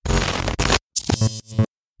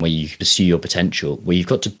where you pursue your potential, where you've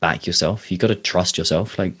got to back yourself, you've got to trust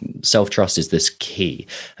yourself. Like self-trust is this key.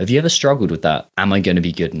 Have you ever struggled with that? Am I going to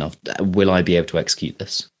be good enough? Will I be able to execute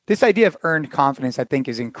this? This idea of earned confidence, I think,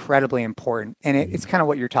 is incredibly important. And it's kind of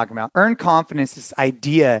what you're talking about. Earned confidence is this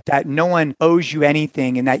idea that no one owes you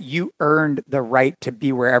anything and that you earned the right to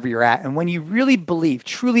be wherever you're at. And when you really believe,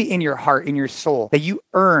 truly in your heart, in your soul, that you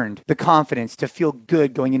earned the confidence to feel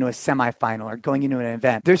good going into a semifinal or going into an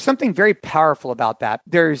event, there's something very powerful about that.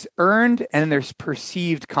 There's earned and then there's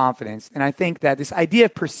perceived confidence. And I think that this idea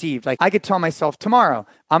of perceived, like I could tell myself tomorrow,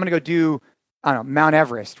 I'm going to go do, I don't know, Mount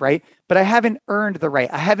Everest, right? But I haven't earned the right.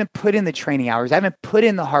 I haven't put in the training hours. I haven't put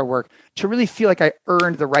in the hard work to really feel like I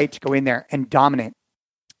earned the right to go in there and dominate.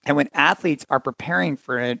 And when athletes are preparing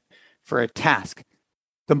for a task,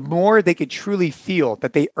 the more they could truly feel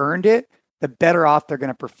that they earned it, the better off they're going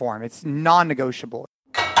to perform. It's non-negotiable.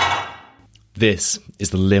 This is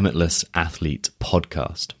the Limitless Athlete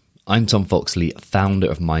podcast. I'm Tom Foxley,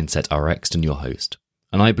 founder of Mindset RX and your host.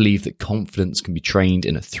 And I believe that confidence can be trained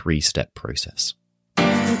in a 3-step process.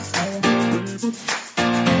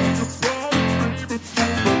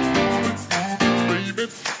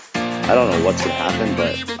 I don't know what's going to happen,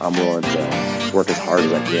 but I'm willing to work as hard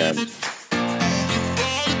as I can.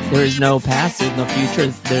 There is no past, there's no future,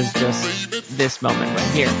 there's just this moment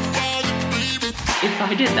right here. If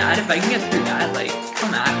I did that, if I can get through that, like,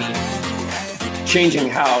 come at me. Changing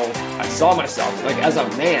how I saw myself, like as a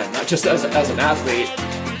man, not just as an athlete.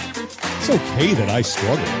 It's okay that I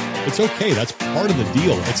struggle. It's okay. That's part of the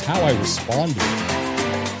deal. It's how I respond to it.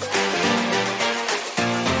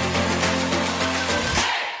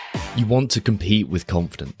 You want to compete with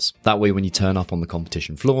confidence. That way, when you turn up on the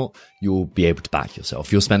competition floor, you'll be able to back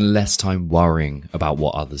yourself. You'll spend less time worrying about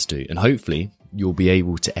what others do. And hopefully, you'll be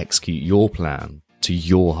able to execute your plan to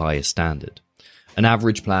your highest standard. An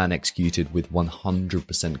average plan executed with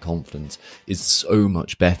 100% confidence is so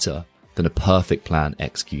much better than a perfect plan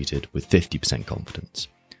executed with 50% confidence.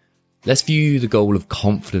 Let's view the goal of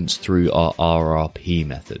confidence through our RRP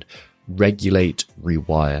method: regulate,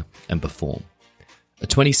 rewire, and perform. A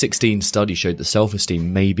 2016 study showed that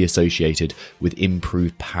self-esteem may be associated with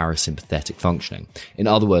improved parasympathetic functioning. In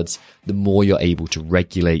other words, the more you're able to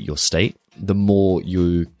regulate your state, the more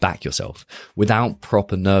you back yourself. Without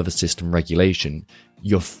proper nervous system regulation,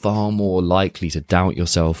 you're far more likely to doubt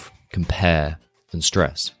yourself, compare, and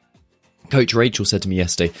stress. Coach Rachel said to me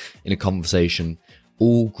yesterday in a conversation,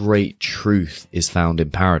 "All great truth is found in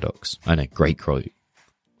paradox." I know, great quote.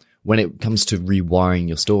 When it comes to rewiring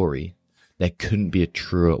your story, there couldn't be a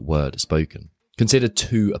truer word spoken. Consider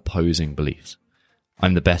 2 opposing beliefs.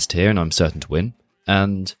 I'm the best here and I'm certain to win.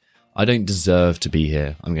 And I don't deserve to be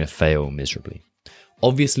here. I'm going to fail miserably.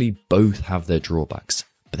 Obviously, both have their drawbacks,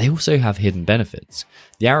 but they also have hidden benefits.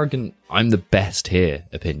 The arrogant, "I'm the best here"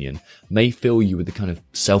 opinion may fill you with the kind of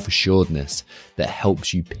self-assuredness that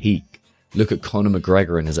helps you peak. Look at Conor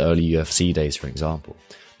McGregor in his early UFC days, for example.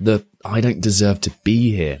 The "I don't deserve to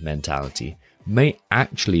be here" mentality may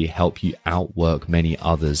actually help you outwork many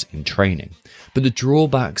others in training. But the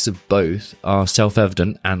drawbacks of both are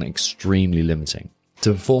self-evident and extremely limiting.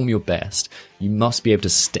 To perform your best, you must be able to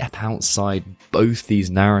step outside both these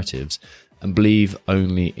narratives and believe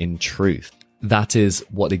only in truth. That is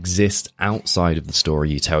what exists outside of the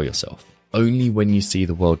story you tell yourself. Only when you see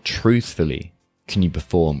the world truthfully can you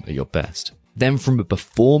perform at your best. Then from a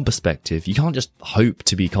perform perspective, you can't just hope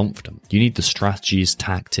to be confident. You need the strategies,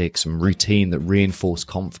 tactics, and routine that reinforce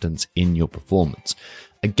confidence in your performance.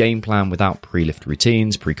 A game plan without pre-lift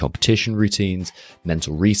routines, pre-competition routines,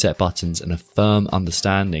 mental reset buttons, and a firm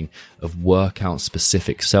understanding of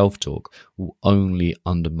workout-specific self-talk will only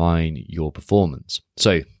undermine your performance.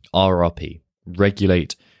 So, RRP,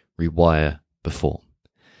 regulate, rewire, perform.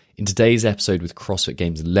 In today's episode with CrossFit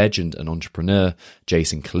Games legend and entrepreneur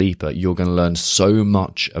Jason Khalipa, you're going to learn so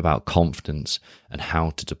much about confidence and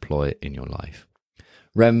how to deploy it in your life.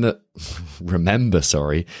 Remember,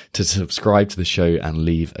 to subscribe to the show and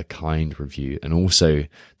leave a kind review, and also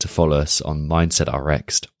to follow us on Mindset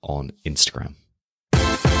RX on Instagram.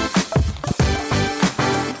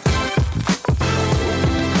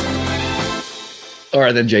 All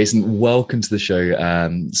right then, Jason, welcome to the show.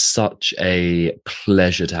 Such a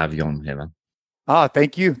pleasure to have you on here, man.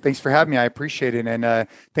 Thank you. Thanks for having me. I appreciate it. And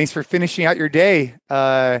thanks for finishing out your day,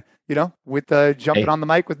 with jumping on the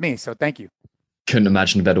mic with me. So thank you. Couldn't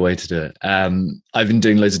imagine a better way to do it. I've been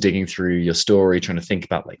doing loads of digging through your story, trying to think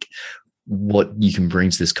about like what you can bring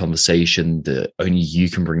to this conversation that only you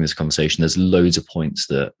can bring to this conversation. There's loads of points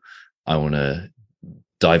that I want to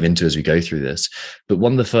dive into as we go through this. But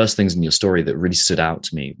one of the first things in your story that really stood out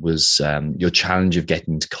to me was your challenge of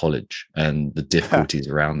getting to college and the difficulties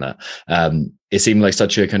around that. It seemed like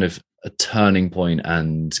such a kind of a turning point,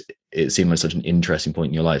 and it seemed like such an interesting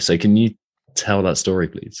point in your life. So can you tell that story,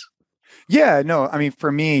 please? Yeah, no, I mean,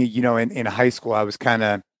 for me, in high school, I was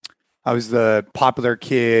the popular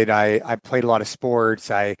kid. I played a lot of sports.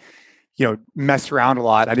 I messed around a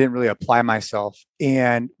lot. I didn't really apply myself.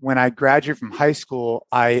 And when I graduated from high school,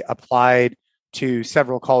 I applied to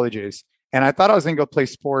several colleges, and I thought I was going to go play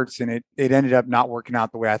sports, and it ended up not working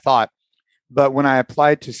out the way I thought. But when I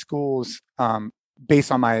applied to schools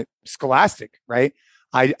based on my scholastic, right,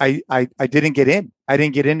 I didn't get in. I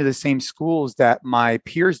didn't get into the same schools that my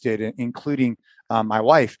peers did, including my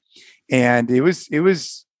wife. And it was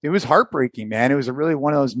heartbreaking, man. It was really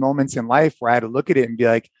one of those moments in life where I had to look at it and be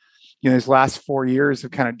like, these last 4 years of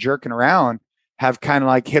kind of jerking around have kind of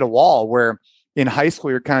like hit a wall where in high school,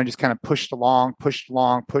 you're kind of just kind of pushed along.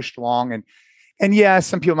 And yeah,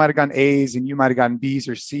 some people might've gotten A's and you might've gotten B's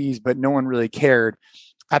or C's, but no one really cared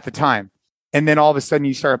at the time. And then all of a sudden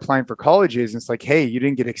you start applying for colleges and it's like, hey, you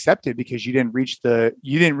didn't get accepted because you didn't reach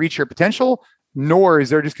your potential, nor is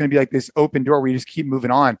there just going to be like this open door where you just keep moving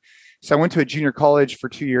on. So I went to a junior college for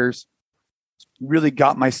 2 years, really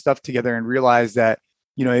got my stuff together and realized that,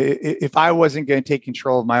 if I wasn't going to take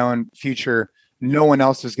control of my own future, no one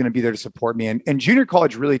else was going to be there to support me. And junior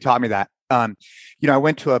college really taught me that. I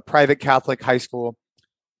went to a private Catholic high school.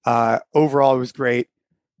 Overall, it was great,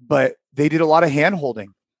 but they did a lot of hand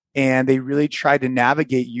holding and they really tried to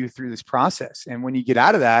navigate you through this process. And when you get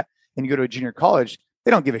out of that and you go to a junior college,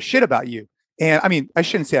 they don't give a shit about you. And I mean, I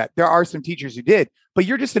shouldn't say that. There are some teachers who did, but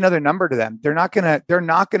you're just another number to them. They're not gonna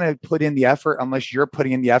put in the effort unless you're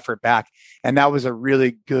putting in the effort back. And that was a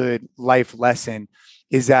really good life lesson.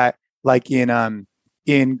 Is that like in high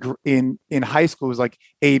school, it was like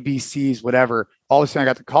A, B, C's, whatever. All of a sudden, I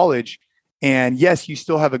got to college, and yes, you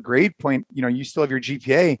still have a grade point. You still have your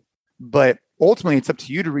GPA, but ultimately, it's up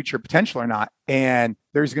to you to reach your potential or not. And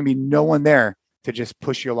there's going to be no one there to just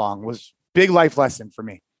push you along. It was a big life lesson for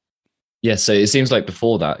me. Yeah, so it seems like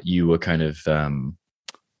before that you were kind of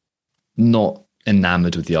not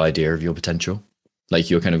enamored with the idea of your potential. Like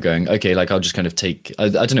you were kind of going, okay, like I'll just kind of take, I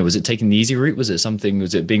don't know, was it taking the easy route? Was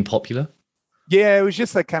it being popular? Yeah, it was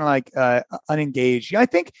just like kind of like unengaged. I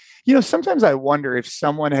think, sometimes I wonder if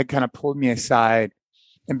someone had kind of pulled me aside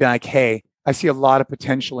and been like, hey, I see a lot of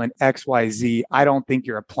potential in X, Y, Z. I don't think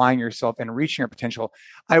you're applying yourself and reaching your potential.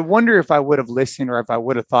 I wonder if I would have listened or if I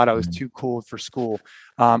would have thought I was too cool for school.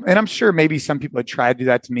 And I'm sure maybe some people had tried to do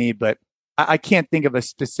that to me, but I can't think of a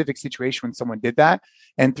specific situation when someone did that.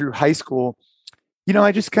 And through high school,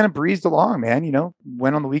 I just kind of breezed along, man.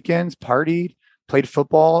 Went on the weekends, partied, played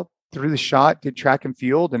football, threw the shot, did track and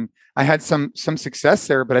field. And I had some success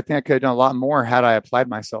there, but I think I could have done a lot more had I applied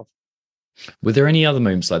myself. Were there any other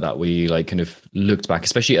moments like that where you like kind of looked back,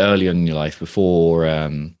 especially early on in your life before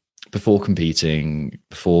competing,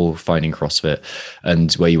 before finding CrossFit,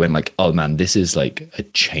 and where you went like, oh man, this is like a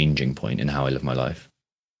changing point in how I live my life?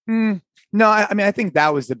 No, I mean, I think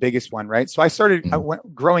that was the biggest one, right? So I started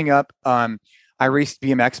growing up. I raced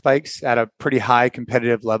BMX bikes at a pretty high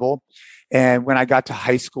competitive level. And when I got to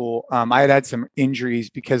high school, I had some injuries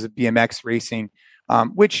because of BMX racing,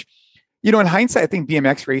 which, in hindsight, I think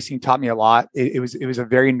BMX racing taught me a lot. It was a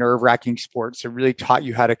very nerve-wracking sport. So it really taught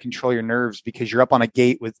you how to control your nerves because you're up on a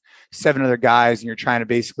gate with 7 other guys and you're trying to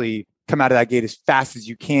basically come out of that gate as fast as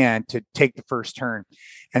you can to take the first turn.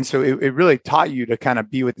 And so it really taught you to kind of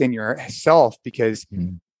be within yourself because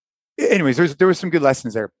anyways, there was some good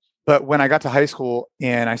lessons there. But when I got to high school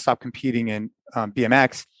and I stopped competing in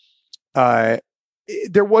BMX,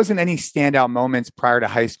 there wasn't any standout moments prior to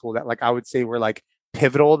high school that like I would say were like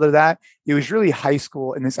pivotal to that. It was really high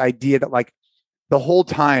school and this idea that like the whole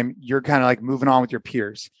time you're kind of like moving on with your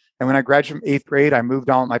peers. And when I graduated from 8th grade, I moved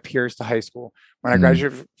on with my peers to high school. When I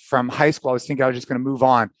graduated from high school, I was thinking I was just going to move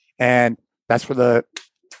on. And that's where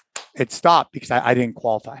it stopped because I didn't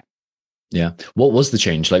qualify. Yeah. What was the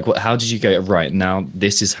change? Like, how did you go, right now,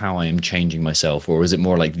 this is how I am changing myself? Or is it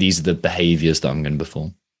more like, these are the behaviors that I'm going to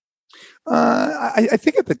perform? I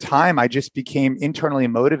think at the time I just became internally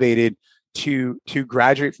motivated to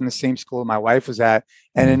graduate from the same school my wife was at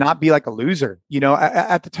and to not be like a loser.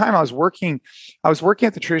 At the time I was working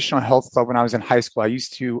at the Traditional Health Club when I was in high school. I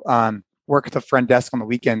used to work at the front desk on the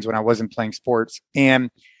weekends when I wasn't playing sports. And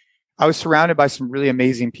I was surrounded by some really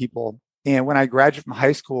amazing people. And when I graduated from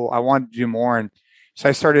high school, I wanted to do more. And so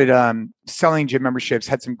I started selling gym memberships,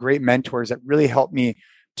 had some great mentors that really helped me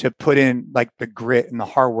to put in like the grit and the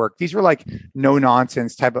hard work. These were like no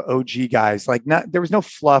nonsense type of OG guys. Like there was no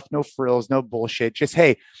fluff, no frills, no bullshit. Just,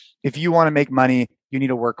 hey, if you want to make money, you need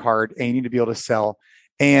to work hard and you need to be able to sell.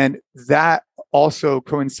 And that also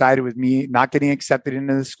coincided with me not getting accepted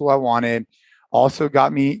into the school I wanted. Also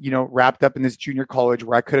got me, wrapped up in this junior college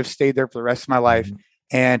where I could have stayed there for the rest of my life.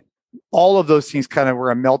 And all of those things kind of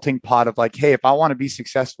were a melting pot of like, hey, if I want to be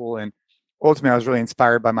successful, and ultimately I was really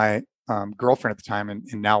inspired by my girlfriend at the time and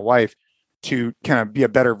now wife to kind of be a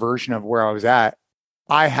better version of where I was at.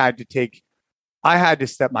 I had to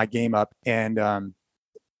step my game up, and that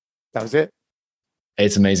was it.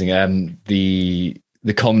 It's amazing.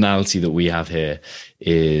 The commonality that we have here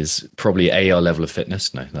is probably our level of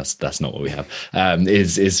fitness. No, that's not what we have.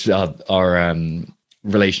 Is our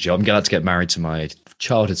relationship. I'm glad to get married to my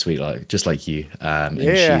childhood sweetheart, just like you. Hell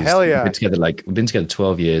yeah. We've been together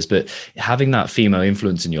 12 years, but having that female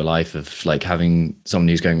influence in your life of like having someone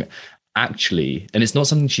who's going, actually, and it's not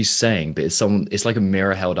something she's saying, but it's like a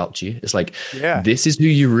mirror held up to you. It's like, this is who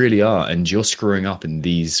you really are, and you're screwing up in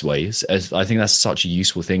these ways. I think that's such a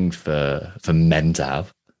useful thing for men to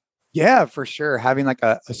have. Yeah, for sure. Having like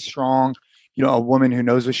a strong, a woman who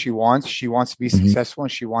knows what she wants to be successful,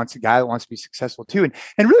 and she wants a guy that wants to be successful too. And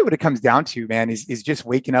really what it comes down to, man, is just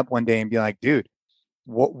waking up one day and being like, dude,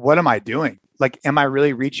 what am I doing? Like, am I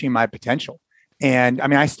really reaching my potential? And I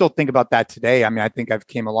mean, I still think about that today. I mean, I think I've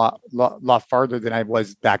came a lot farther than I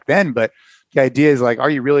was back then, but the idea is like, are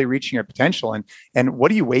you really reaching your potential? And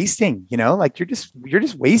what are you wasting? Like you're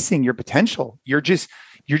just wasting your potential. You're just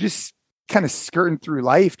kind of skirting through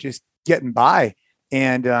life, just getting by.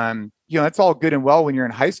 And, it's all good and well when you're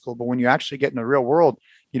in high school, but when you actually get in the real world,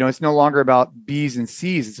 it's no longer about B's and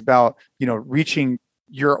C's. It's about, reaching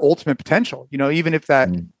your ultimate potential, even if that's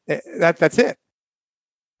it.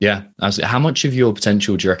 Yeah, absolutely. How much of your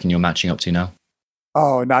potential do you reckon you're matching up to now?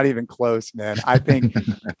 Oh, not even close, man. I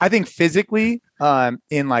think physically,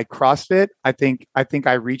 in like CrossFit, I think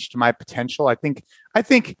I reached my potential. I think,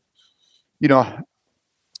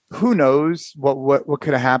 who knows what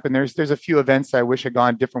could have happened. There's a few events that I wish had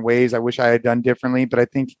gone different ways. I wish I had done differently, but I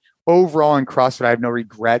think overall in CrossFit, I have no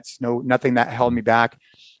regrets, nothing that held me back.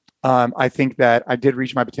 I think that I did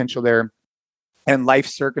reach my potential there, and life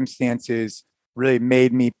circumstances really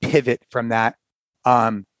made me pivot from that.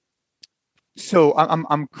 So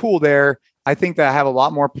I'm cool there. I think that I have a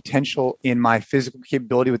lot more potential in my physical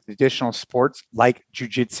capability with additional sports like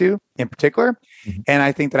jiu-jitsu in particular. And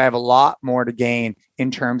I think that I have a lot more to gain in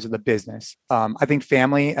terms of the business. I think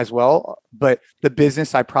family as well, but the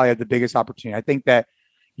business, I probably have the biggest opportunity. I think that,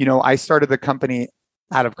 I started the company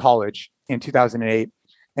out of college in 2008,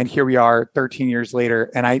 and here we are 13 years later.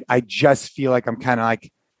 And I just feel like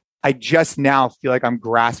I just now feel like I'm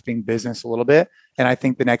grasping business a little bit. And I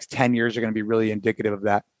think the next 10 years are going to be really indicative of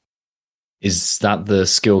that. Is that the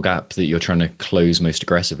skill gap that you're trying to close most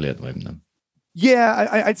aggressively at the moment then? Yeah,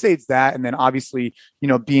 I'd say it's that. And then obviously,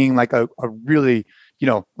 being like a really,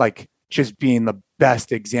 like just being the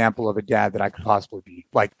best example of a dad that I could possibly be,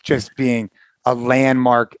 like just being a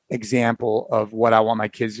landmark example of what I want my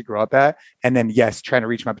kids to grow up at. And then, yes, trying to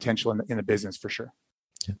reach my potential in the business for sure.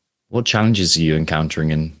 Yeah. What challenges are you encountering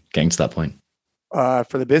in getting to that point?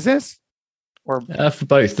 For the business or for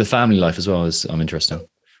both, the family life as well, as I'm interested in.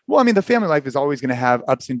 Well, I mean, the family life is always going to have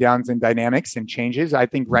ups and downs and dynamics and changes. I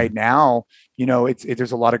think right now,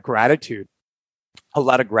 there's a lot of gratitude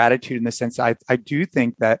in the sense I do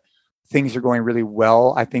think that things are going really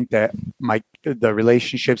well. I think that the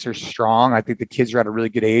relationships are strong. I think the kids are at a really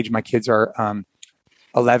good age. My kids are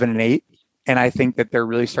 11 and 8. And I think that they're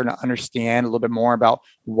really starting to understand a little bit more about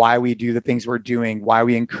why we do the things we're doing, why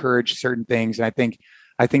we encourage certain things. And I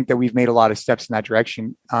think that we've made a lot of steps in that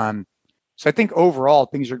direction. So I think overall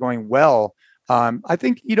things are going well. I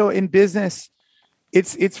think, in business,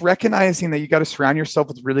 it's recognizing that you got to surround yourself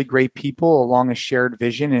with really great people along a shared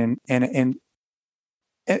vision. And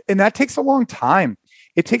that takes a long time.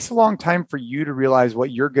 It takes a long time for you to realize what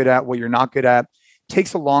you're good at, what you're not good at. It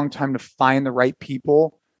takes a long time to find the right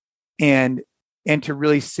people and to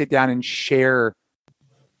really sit down and share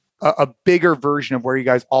a bigger version of where you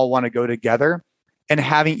guys all want to go together. And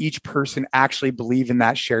having each person actually believe in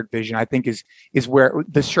that shared vision, I think is where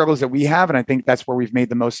the struggles that we have. And I think that's where we've made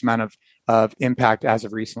the most amount of impact as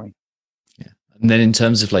of recently. Yeah. And then in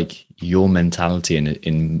terms of like your mentality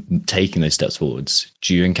in taking those steps forwards,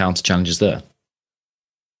 do you encounter challenges there?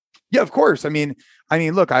 Yeah, of course. I mean,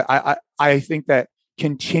 look, I think that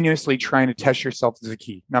continuously trying to test yourself is a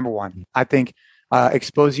key. Number one, I think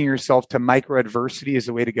exposing yourself to micro adversity is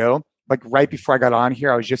the way to go. Like right before I got on here,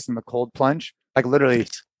 I was just in the cold plunge. Like literally,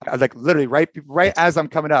 I like literally right as I'm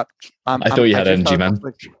coming up. I thought you had energy, man.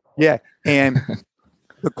 Yeah. And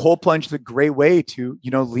the cold plunge is a great way to,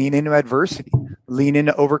 lean into adversity, lean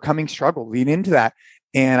into overcoming struggle, lean into that.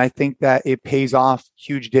 And I think that it pays off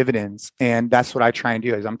huge dividends. And that's what I try and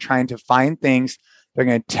do is I'm trying to find things that are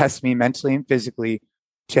going to test me mentally and physically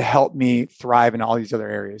to help me thrive in all these other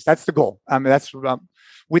areas. That's the goal. I mean, that's what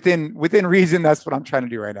within reason. That's what I'm trying to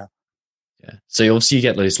do right now. Yeah. So obviously you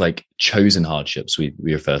get those like chosen hardships we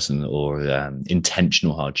refer to them, or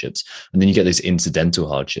intentional hardships, and then you get those incidental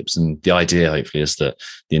hardships. And the idea, hopefully, is that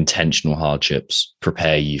the intentional hardships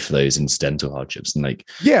prepare you for those incidental hardships. And like,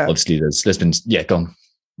 obviously, there's been gone.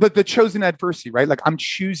 But the chosen adversity, right? Like I'm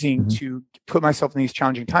choosing to put myself in these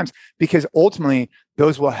challenging times because ultimately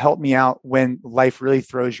those will help me out when life really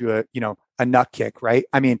throws you a nut kick, right?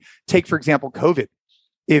 I mean, take for example COVID.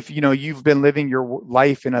 If you've been living your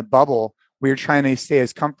life in a bubble, we're trying to stay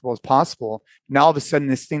as comfortable as possible. Now, all of a sudden,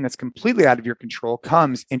 this thing that's completely out of your control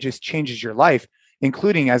comes and just changes your life,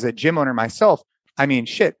 including as a gym owner myself. I mean,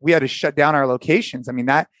 shit, we had to shut down our locations. I mean,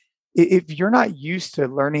 that if you're not used to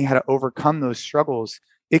learning how to overcome those struggles,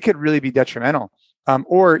 it could really be detrimental.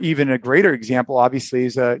 Or even a greater example, obviously,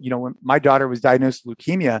 is, when my daughter was diagnosed with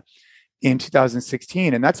leukemia in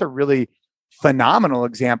 2016, and that's a really phenomenal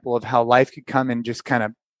example of how life could come and just kind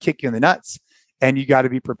of kick you in the nuts. And you got to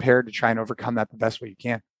be prepared to try and overcome that the best way you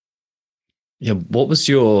can. Yeah. What was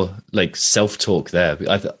your like self-talk there?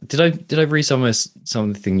 Did I read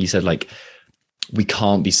something you said, like, we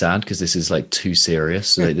can't be sad because this is like too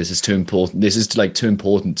serious. Like, this is too important. This is like too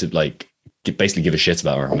important to like basically give a shit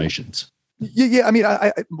about our emotions. Yeah. I mean,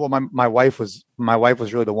 my wife was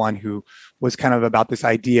really the one who was kind of about this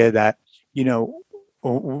idea that,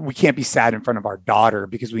 we can't be sad in front of our daughter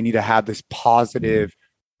because we need to have this positive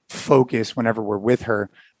focus whenever we're with her.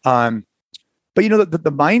 But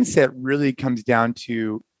the mindset really comes down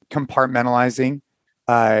to compartmentalizing,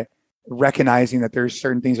 recognizing that there's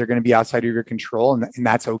certain things that are going to be outside of your control, and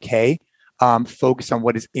that's okay. Focus on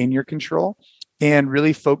what is in your control, and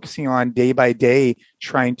really focusing on day by day,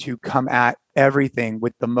 trying to come at everything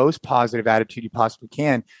with the most positive attitude you possibly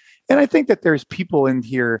can. And I think that there's people in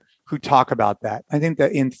here who talk about that. I think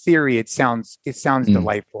that in theory, it sounds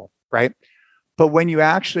delightful, right? But when you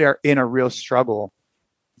actually are in a real struggle,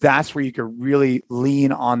 that's where you can really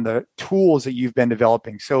lean on the tools that you've been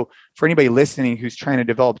developing. So for anybody listening who's trying to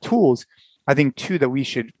develop tools, I think too that we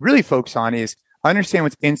should really focus on is understand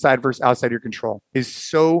what's inside versus outside your control is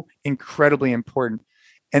so incredibly important.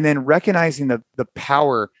 And then recognizing the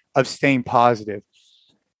power of staying positive.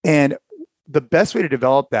 And the best way to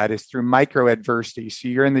develop that is through micro adversity. So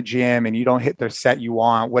you're in the gym and you don't hit the set you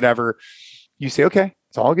want, whatever. You say, okay,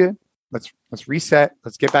 it's all good. Let's reset.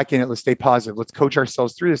 Let's get back in it. Let's stay positive. Let's coach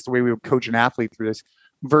ourselves through this the way we would coach an athlete through this,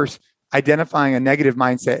 versus identifying a negative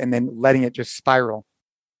mindset and then letting it just spiral.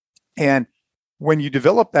 And when you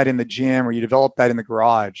develop that in the gym or you develop that in the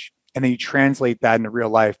garage, and then you translate that into real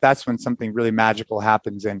life, that's when something really magical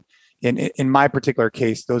happens. And in my particular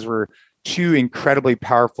case, those were two incredibly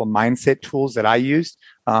powerful mindset tools that I used,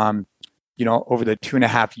 over the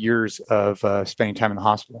 2.5 years of spending time in the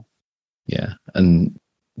hospital. Yeah. And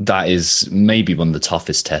that is maybe one of the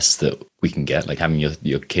toughest tests that we can get, like having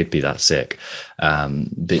your kid be that sick. But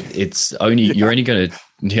it's only, you're only going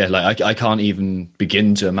to, like I can't even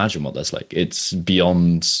begin to imagine what that's like. It's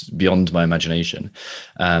beyond my imagination.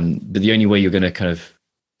 But the only way you're going to kind of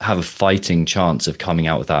have a fighting chance of coming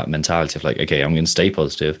out with that mentality of like, okay, I'm going to stay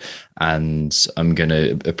positive and I'm going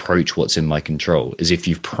to approach what's in my control, is if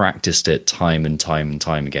you've practiced it time and time and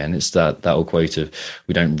time again. It's that old quote of,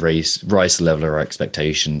 we don't rise to the level of our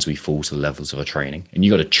expectations, we fall to the levels of our training. And you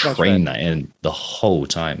got to train that in the whole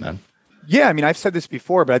time, man. Yeah, I mean, I've said this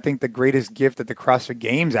before, but I think the greatest gift that the CrossFit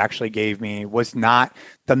Games actually gave me was not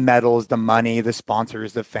the medals, the money, the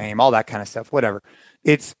sponsors, the fame, all that kind of stuff, whatever.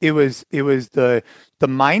 It was the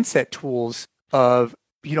mindset tools of,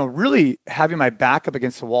 really having my back up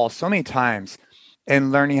against the wall so many times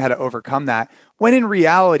and learning how to overcome that. When in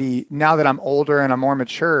reality, now that I'm older and I'm more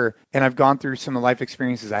mature and I've gone through some of the life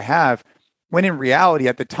experiences I have, when in reality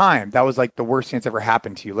at the time, that was like the worst thing that's ever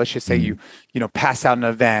happened to you. Let's just say you pass out an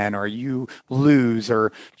event, or you lose,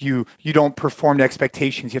 or you don't perform to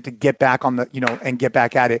expectations. You have to get back on the, and get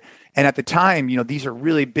back at it. And at the time, these are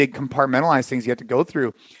really big compartmentalized things you have to go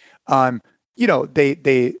through. They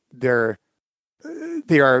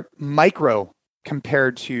are micro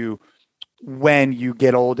compared to when you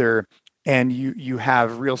get older and you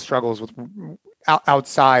have real struggles with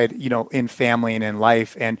outside, in family and in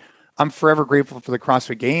life. And I'm forever grateful for the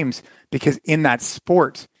CrossFit Games, because in that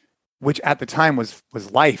sport, which at the time was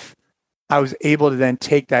life, I was able to then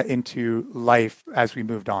take that into life as we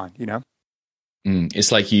moved on, you know?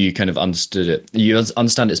 It's like you kind of understood it. You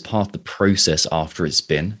understand it's part of the process after it's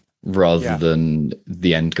been, rather than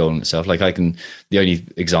the end goal in itself. Like the only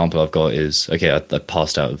example I've got is, okay, I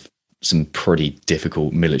passed out of some pretty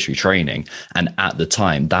difficult military training. And at the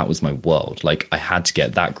time, that was my world. Like I had to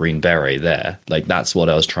get that green beret there. Like that's what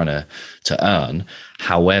I was trying to earn.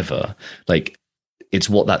 However, like it's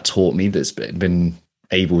what that taught me that's been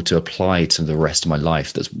able to apply to the rest of my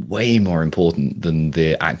life that's way more important than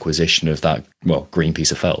the acquisition of that, well, green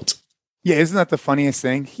piece of felt. Yeah, isn't that the funniest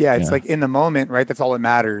thing? Yeah, it's like in the moment, right? That's all that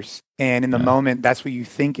matters. And in the moment, that's what you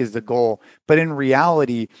think is the goal. But in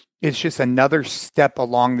reality, it's just another step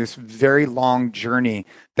along this very long journey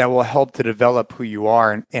that will help to develop who you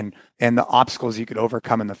are and the obstacles you could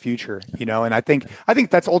overcome in the future, you know? And I think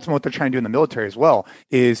that's ultimately what they're trying to do in the military as well,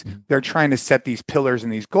 is they're trying to set these pillars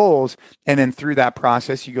and these goals. And then through that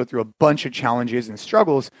process, you go through a bunch of challenges and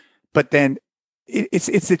struggles, but then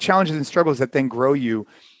it's the challenges and struggles that then grow you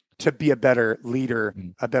to be a better leader,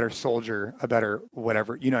 a better soldier, a better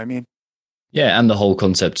whatever, you know what I mean? Yeah, and the whole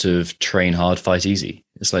concept of train hard, fight easy.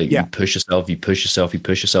 It's like you push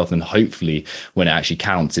yourself, and hopefully when it actually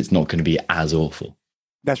counts, it's not going to be as awful.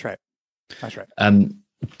 That's right.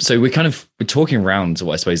 So we're talking around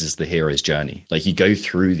what I suppose is the hero's journey. Like you go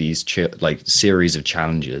through these series of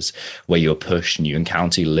challenges where you're pushed and you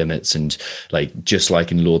encounter limits, and like just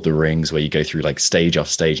like in Lord of the Rings, where you go through like stage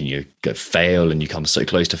after stage and you fail and you come so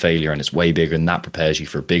close to failure and it's way bigger and that prepares you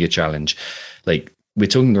for a bigger challenge. Like we're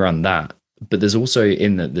talking around that, but there's also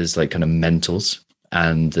in that there's like kind of mentors.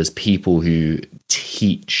 And there's people who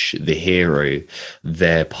teach the hero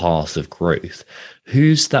their path of growth.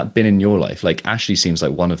 Who's that been in your life? Like Ashley seems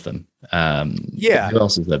like one of them. Who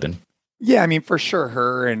else has there been? Yeah, I mean, for sure,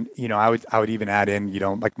 her, and I would even add in,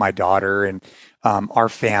 like my daughter and our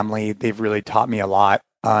family. They've really taught me a lot.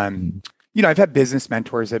 I've had business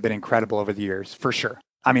mentors that have been incredible over the years, for sure.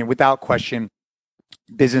 I mean, without question.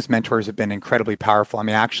 Business mentors have been incredibly powerful. I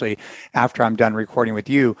mean, actually, after I'm done recording with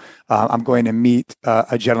you, I'm going to meet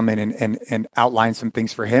a gentleman and outline some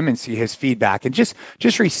things for him and see his feedback and just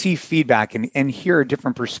receive feedback and hear a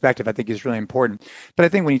different perspective. I think is really important. But I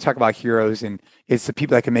think when you talk about heroes, and it's the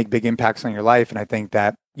people that can make big impacts on your life, and I think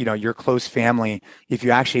that your close family, if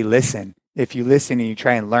you actually listen. If you listen and you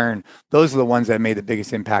try and learn, those are the ones that made the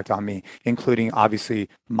biggest impact on me, including obviously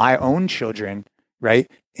my own children, right,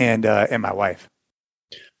 and my wife.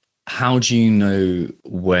 How do you know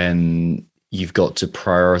when you've got to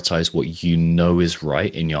prioritize what you know is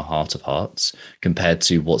right in your heart of hearts compared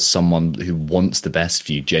to what someone who wants the best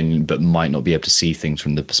for you genuinely but might not be able to see things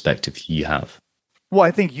from the perspective you have? Well,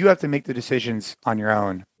 I think you have to make the decisions on your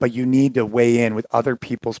own, but you need to weigh in with other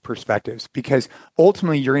people's perspectives, because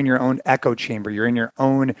ultimately you're in your own echo chamber. You're in your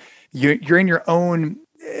own,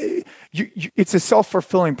 it's a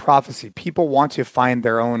self-fulfilling prophecy. People want to find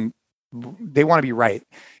their own, they want to be right.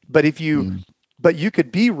 But but you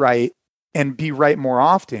could be right and be right more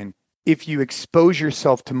often if you expose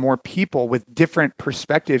yourself to more people with different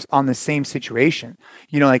perspectives on the same situation.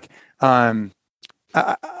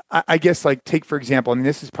 I guess, like, take, for example, I mean,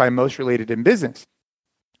 this is probably most related in business,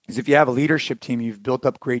 is if you have a leadership team, you've built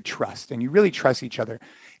up great trust and you really trust each other,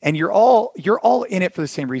 and you're all in it for the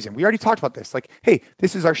same reason. We already talked about this. Like, hey,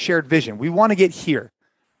 this is our shared vision. We want to get here.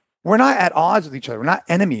 We're not at odds with each other. We're not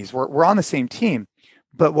enemies. We're on the same team.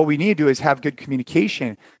 But what we need to do is have good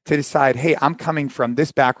communication to decide, hey, I'm coming from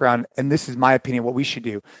this background and this is my opinion, what we should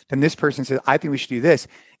do. Then this person says, I think we should do this.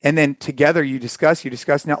 And then together you discuss.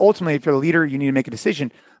 Now, ultimately, if you're a leader, you need to make a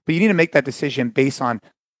decision, but you need to make that decision based on,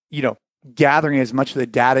 gathering as much of the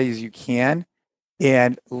data as you can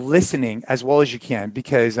and listening as well as you can,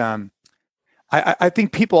 because I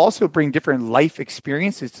think people also bring different life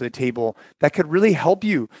experiences to the table that could really help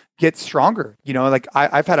you get stronger. Like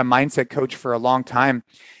I've had a mindset coach for a long time,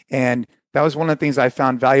 and that was one of the things I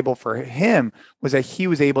found valuable for him, was that he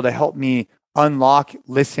was able to help me unlock,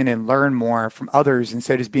 listen, and learn more from others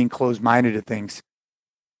instead of just being closed-minded to things.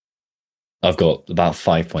 I've got about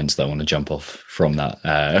 5 points that I want to jump off from that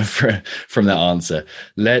from that answer.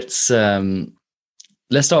 Let's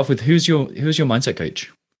start off with who's your mindset coach?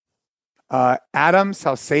 Adam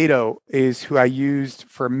Salcedo is who I used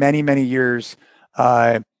for many, many years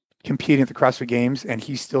competing at the CrossFit Games, and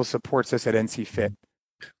he still supports us at NC Fit.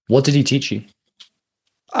 What did he teach you?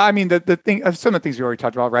 I mean, the thing of some of the things we already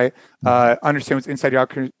talked about, right? Understand what's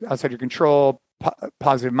outside your control,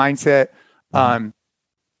 positive mindset, and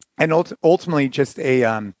ultimately just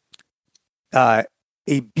a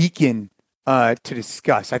beacon to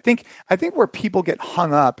discuss. I think where people get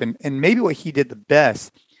hung up, and maybe what he did the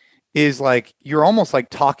best, is like you're almost like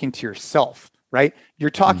talking to yourself, right? You're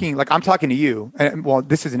talking like I'm talking to you. And well,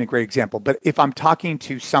 this isn't a great example, but if I'm talking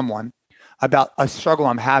to someone about a struggle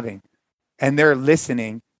I'm having and they're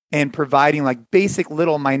listening and providing like basic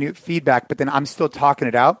little minute feedback, but then I'm still talking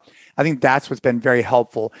it out. I think that's what's been very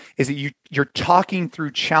helpful is that you're talking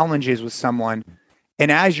through challenges with someone.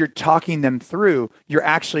 And as you're talking them through, you're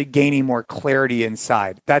actually gaining more clarity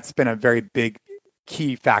inside. That's been a very big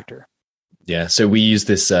key factor. Yeah, so we use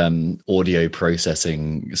this audio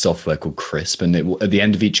processing software called Crisp, and at the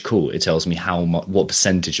end of each call, it tells me what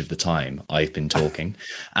percentage of the time I've been talking,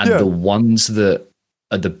 and the ones that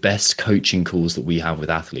are the best coaching calls that we have with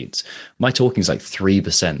athletes, my talking is like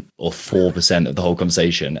 3% or 4% of the whole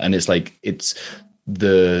conversation, and it's like it's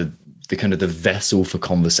the kind of the vessel for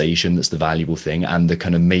conversation that's the valuable thing, and the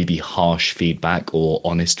kind of maybe harsh feedback or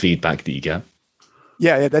honest feedback that you get.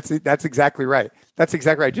 Yeah, that's exactly right. That's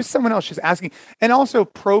exactly right. Just someone else just asking, and also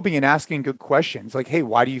probing and asking good questions like, hey,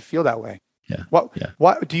 why do you feel that way? Yeah.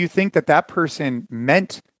 What do you think that person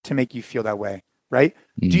meant to make you feel that way? Right.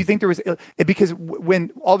 Do you think there was, because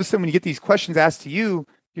when all of a sudden when you get these questions asked to you,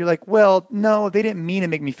 you're like, well, no, they didn't mean to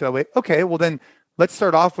make me feel that way. Okay, well then let's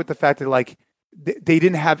start off with the fact that like they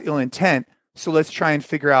didn't have ill intent. So let's try and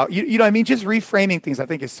figure out, you know what I mean? Just reframing things I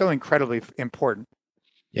think is so incredibly important.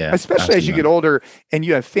 Yeah, especially as you get older and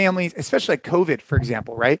you have families, especially like COVID, for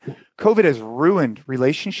example, right? COVID has ruined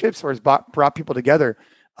relationships or has brought people together.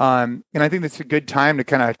 And I think that's a good time to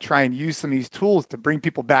kind of try and use some of these tools to bring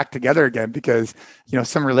people back together again, because, you know,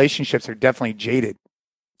 some relationships are definitely jaded.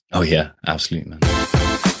 Oh yeah, absolutely, man.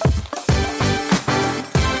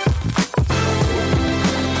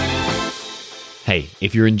 Hey,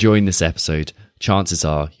 if you're enjoying this episode, chances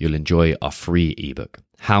are you'll enjoy our free ebook,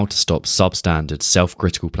 How to Stop Substandard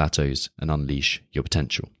Self-Critical Plateaus and Unleash Your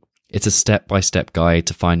Potential. It's a step-by-step guide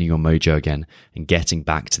to finding your mojo again and getting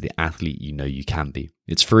back to the athlete you know you can be.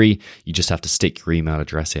 It's free. You just have to stick your email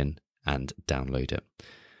address in and download it.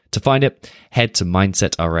 To find it, head to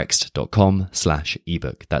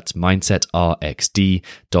mindsetrx.com/ebook. That's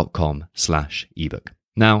mindsetrxd.com/ebook.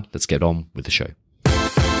 Now, let's get on with the show.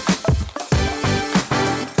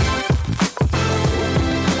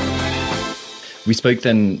 We spoke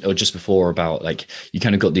then, or just before, about like you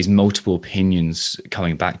kind of got these multiple opinions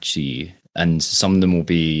coming back to you, and some of them will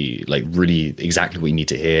be like really exactly what you need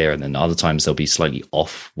to hear, and then other times they'll be slightly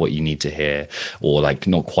off what you need to hear, or like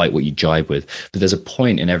not quite what you jive with. But there's a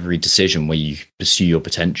point in every decision where you pursue your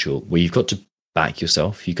potential, where you've got to back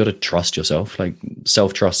yourself. You've got to trust yourself. Like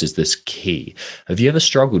self-trust is this key. Have you ever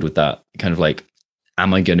struggled with that kind of like,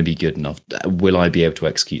 am I going to be good enough? Will I be able to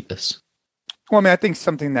execute this? Well, I mean, I think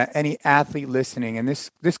something that any athlete listening, and this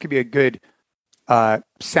could be a good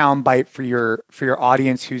sound bite for your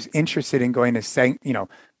audience who's interested in going to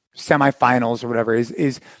semifinals or whatever,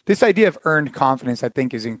 is this idea of earned confidence. I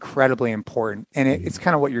think is incredibly important, and it's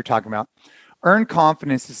kind of what you're talking about. Earned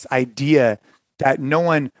confidence is this idea that no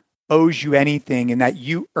one owes you anything, and that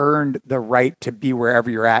you earned the right to be wherever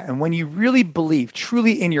you're at. And when you really believe,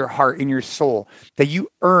 truly in your heart, in your soul, that you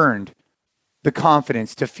earned the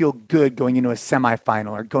confidence to feel good going into a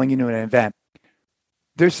semifinal or going into an event,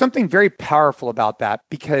 there's something very powerful about that,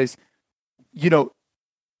 because, you know,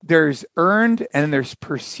 there's earned and then there's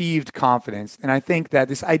perceived confidence. And I think that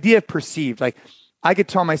this idea of perceived, like I could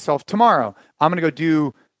tell myself tomorrow, I'm going to go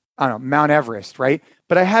do, I don't know, Mount Everest, right?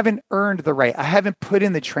 But I haven't earned the right. I haven't put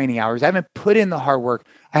in the training hours. I haven't put in the hard work.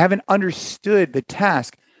 I haven't understood the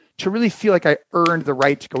task to really feel like I earned the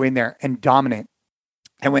right to go in there and dominate.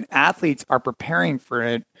 And when athletes are preparing for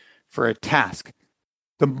a task,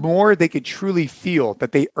 the more they could truly feel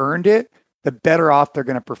that they earned it, the better off they're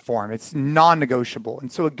going to perform. It's non-negotiable.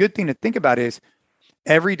 And so a good thing to think about is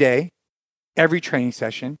every day, every training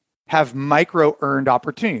session, have micro earned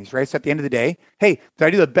opportunities, right? So at the end of the day, hey, did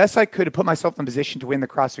I do the best I could to put myself in a position to win the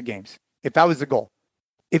CrossFit Games? If that was the goal.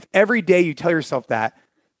 If every day you tell yourself that,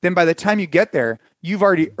 then by the time you get there, you've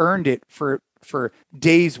already earned it for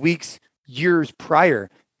days, weeks, years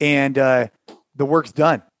prior, and the work's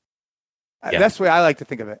done. Yeah. That's the way I like to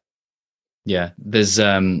think of it. Yeah, there's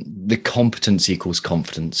the competence equals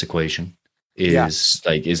confidence equation is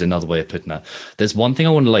another way of putting that. There's one thing I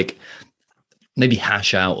want to like maybe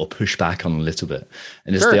hash out or push back on a little bit,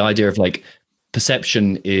 and it's the idea of like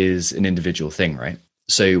perception is an individual thing, right?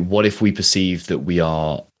 So what if we perceive that we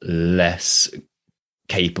are less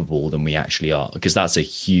capable than we actually are? Because that's a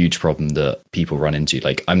huge problem that people run into.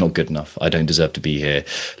 Like, I'm not good enough. I don't deserve to be here.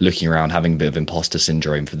 Looking around, having a bit of imposter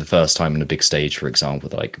syndrome for the first time on a big stage, for example.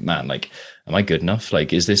 They're like, man, like, am I good enough?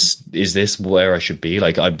 Like, is this where I should be?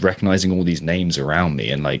 Like, I'm recognizing all these names around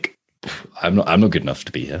me, and like, I'm not good enough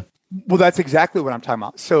to be here. Well, that's exactly what I'm talking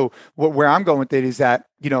about. So where I'm going with it is that,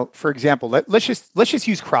 for example, let's just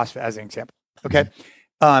use CrossFit as an example. Okay.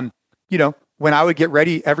 When I would get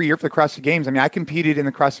ready every year for the CrossFit Games, I competed in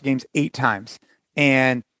the CrossFit Games 8 times,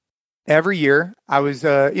 and every year I was,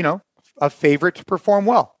 a favorite to perform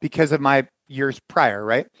well because of my years prior.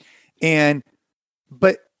 Right.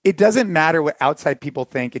 But it doesn't matter what outside people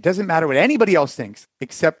think. It doesn't matter what anybody else thinks,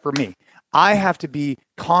 except for me. I have to be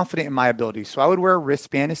confident in my abilities. So I would wear a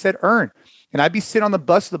wristband that said earn. And I'd be sitting on the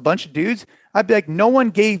bus with a bunch of dudes. I'd be like, no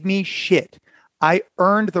one gave me shit. I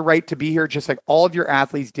earned the right to be here, just like all of your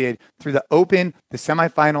athletes did through the open, the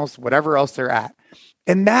semifinals, whatever else they're at.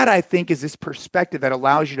 And that, I think, is this perspective that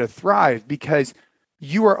allows you to thrive because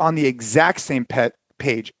you are on the exact same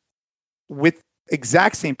page with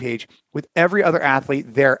every other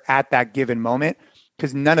athlete there at that given moment,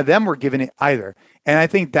 because none of them were given it either. And I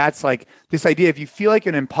think that's like this idea. If you feel like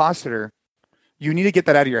an imposter, you need to get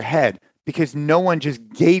that out of your head, because no one just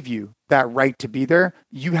gave you that right to be there.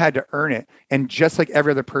 You had to earn it. And just like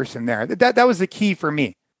every other person there, that was the key for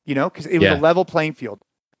me, because it was a level playing field.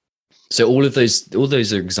 So all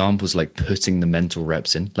those are examples, like putting the mental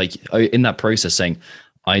reps in, like in that process, saying,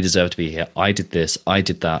 I deserve to be here. I did this. I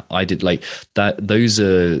did that. I did like that. Those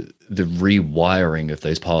are the rewiring of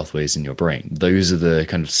those pathways in your brain. Those are the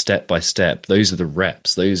kind of step by step. Those are the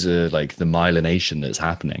reps. Those are like the myelination that's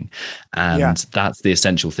happening. And that's the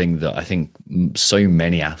essential thing that I think so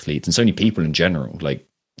many athletes and so many people in general, like,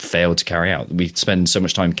 fail to carry out. We spend so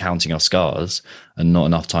much time counting our scars and not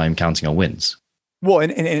enough time counting our wins. Well,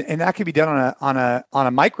 and that could be done on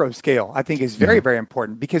a micro scale. I think is very, very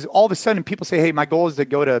important, because all of a sudden people say, hey, my goal is to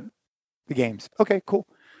go to the games. Okay, cool.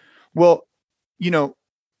 Well,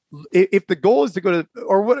 if the goal is to go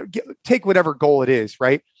to, take whatever goal it is,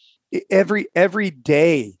 right? Every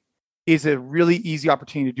day is a really easy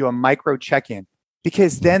opportunity to do a micro check-in,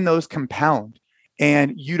 because then those compound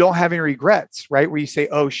and you don't have any regrets, right? Where you say,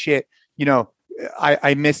 oh shit,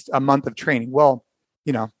 I missed a month of training. Well,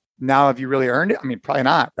 now have you really earned it? Probably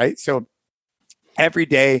not, right? So every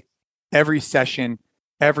day, every session,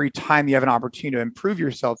 every time you have an opportunity to improve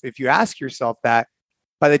yourself, if you ask yourself that,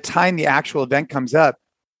 by the time the actual event comes up,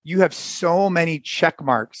 you have so many check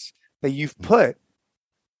marks that you've put,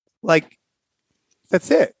 like,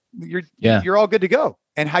 that's it. You're all good to go.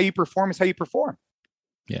 And how you perform is how you perform.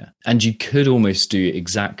 Yeah. And you could almost do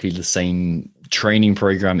exactly the same training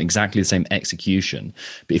program, exactly the same execution.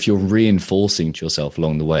 But if you're reinforcing to yourself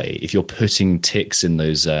along the way, if you're putting ticks in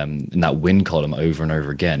those in that win column over and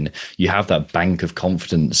over again, you have that bank of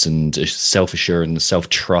confidence and self-assurance,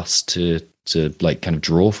 self-trust to like kind of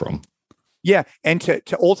draw from. Yeah. And to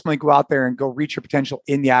ultimately go out there and go reach your potential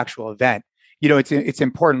in the actual event. It's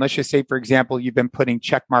important. Let's just say, for example, you've been putting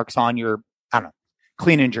check marks on your,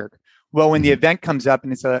 clean and jerk. Well, when the event comes up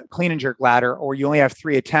and it's a clean and jerk ladder, or you only have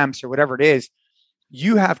 3 attempts or whatever it is,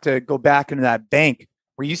 you have to go back into that bank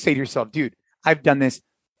where you say to yourself, dude, I've done this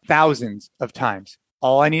thousands of times.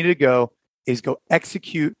 All I need to go is go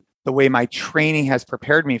execute the way my training has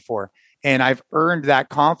prepared me for. And I've earned that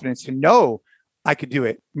confidence to know I could do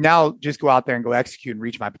it. Now just go out there and go execute and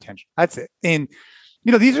reach my potential. That's it. And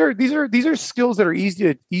these are skills that are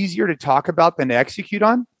easier to talk about than to execute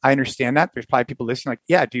on. I understand that. There's probably people listening like,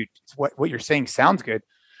 yeah, dude, what you're saying sounds good,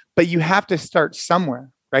 but you have to start somewhere,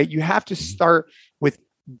 right? You have to start with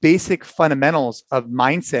basic fundamentals of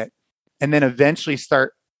mindset and then eventually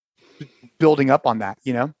start building up on that,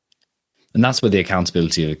 And that's where the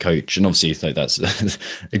accountability of a coach, and obviously like that's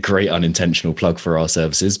a great unintentional plug for our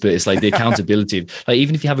services, but it's like the accountability of, like,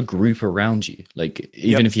 even if you have a group around you, like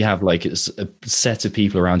even if you have like a set of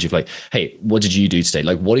people around you, like, hey, what did you do today?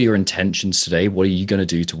 Like, what are your intentions today? What are you going to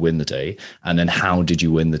do to win the day? And then how did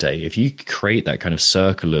you win the day? If you create that kind of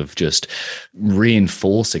circle of just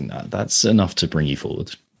reinforcing that, that's enough to bring you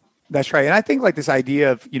forward. That's right. And I think like this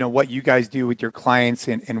idea of, what you guys do with your clients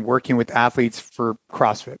and working with athletes for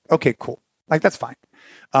CrossFit. Okay, cool. Like, that's fine.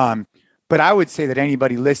 But I would say that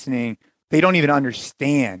anybody listening, they don't even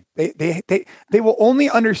understand. They will only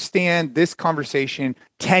understand this conversation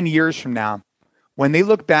 10 years from now, when they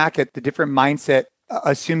look back at the different mindset,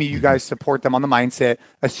 assuming you guys support them on the mindset,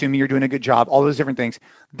 assuming you're doing a good job, all those different things.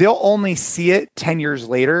 They'll only see it 10 years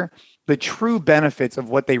later, the true benefits of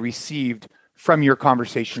what they received from your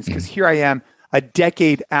conversations. Because here I am a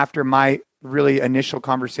decade after my really initial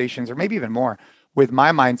conversations, or maybe even more, with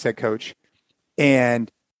my mindset coach.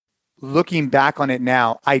 And looking back on it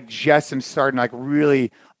now, I just am starting to like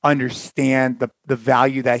really understand the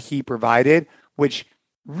value that he provided, which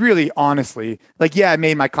really honestly, like, yeah, it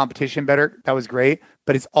made my competition better. That was great.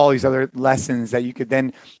 But it's all these other lessons that you could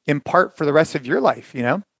then impart for the rest of your life,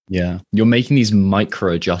 Yeah. You're making these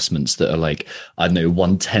micro adjustments that are like, I don't know,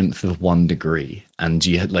 1/10 of 1 degree. And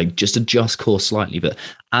you like just adjust course slightly, but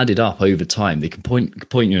added up over time, they can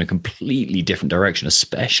point you in a completely different direction,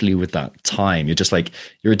 especially with that time. You're just like,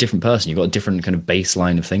 you're a different person. You've got a different kind of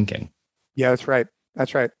baseline of thinking. Yeah, that's right.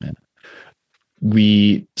 That's right. Yeah.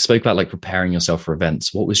 We spoke about like preparing yourself for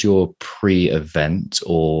events. What was your pre-event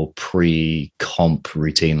or pre-comp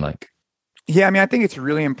routine like? Yeah, I mean, I think it's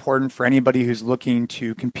really important for anybody who's looking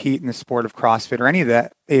to compete in the sport of CrossFit or any of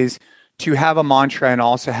that is to have a mantra and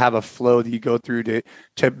also have a flow that you go through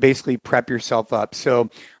to basically prep yourself up. So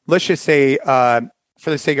let's just say, for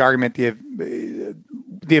the sake of argument, the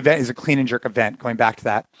event is a clean and jerk event. Going back to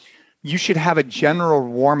that, you should have a general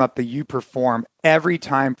warm up that you perform every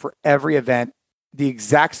time for every event the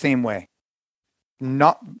exact same way,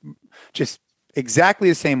 not just exactly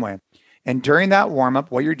the same way. And during that warm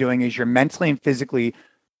up, what you're doing is you're mentally and physically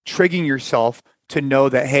triggering yourself to know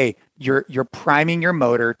that, hey, you're priming your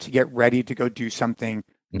motor to get ready to go do something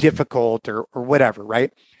difficult or whatever,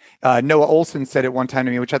 right? Noah Olson said it one time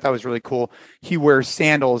to me, which I thought was really cool. He wears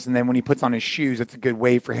sandals, and then when he puts on his shoes, it's a good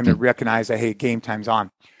way for him to recognize that, hey, game time's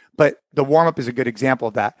on. But the warm up is a good example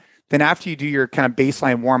of that. Then after you do your kind of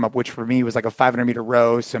baseline warm up, which for me was like a 500-meter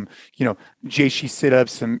row, some JC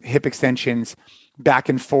sit-ups, some hip extensions, back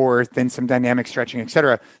and forth, then some dynamic stretching, et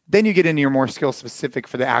cetera. Then you get into your more skill specific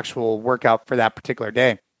for the actual workout for that particular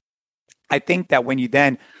day. I think that when you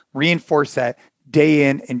then reinforce that day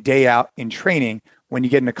in and day out in training, when you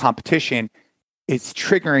get into competition, it's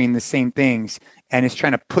triggering the same things and it's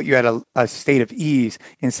trying to put you at a state of ease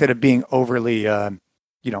instead of being overly,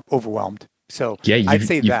 overwhelmed. So yeah, I'd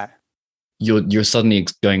say that. You're suddenly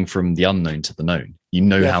going from the unknown to the known. You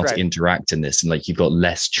know how right. to interact in this, and like you've got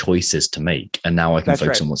less choices to make. And now I can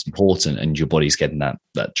focus on what's important, and your body's getting that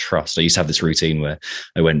trust. I used to have this routine where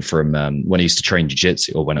I went from when I used to train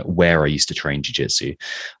jiu-jitsu, or where I used to train jiu-jitsu,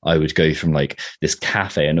 I would go from like this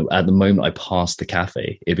cafe, and at the moment I passed the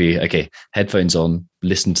cafe, it'd be okay, headphones on,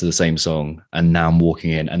 listen to the same song, and now I'm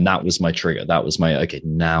walking in, and that was my trigger. That was my okay.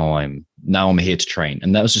 Now I'm here to train,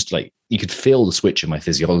 and that was just like you could feel the switch in my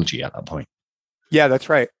physiology at that point. Yeah, that's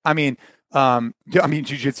right. I mean,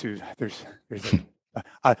 jiu-jitsu, there's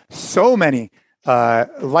so many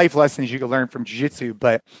life lessons you can learn from jiu-jitsu,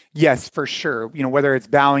 but yes, for sure. Whether it's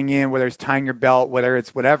bowing in, whether it's tying your belt, whether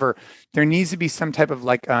it's whatever, there needs to be some type of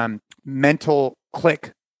like mental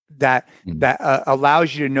click that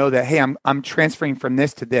allows you to know that, hey, I'm transferring from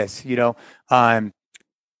this to this, and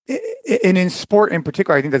in sport in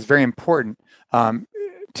particular, I think that's very important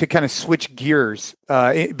to kind of switch gears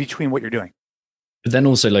between what you're doing. But then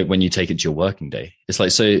also like when you take it to your working day, it's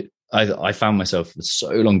like, so I found myself for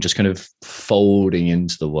so long just kind of folding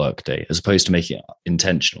into the work day as opposed to making it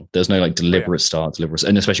intentional. There's no like deliberate start,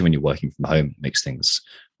 and especially when you're working from home, it makes things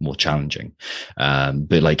more challenging.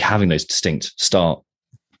 But like having those distinct start,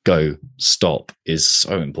 go, stop is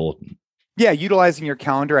so important. Yeah, utilizing your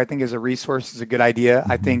calendar, I think, as a resource is a good idea.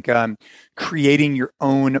 I think creating your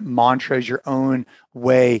own mantras, your own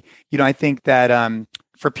way. I think that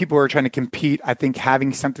for people who are trying to compete, I think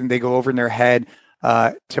having something they go over in their head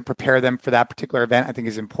to prepare them for that particular event, I think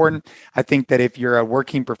is important. I think that if you're a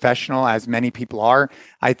working professional, as many people are,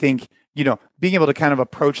 I think, being able to kind of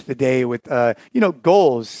approach the day with,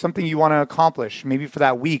 goals, something you want to accomplish, maybe for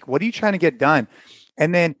that week. What are you trying to get done?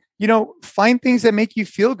 And then, find things that make you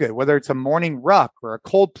feel good, whether it's a morning ruck or a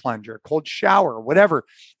cold plunge or a cold shower, whatever,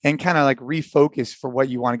 and kind of like refocus for what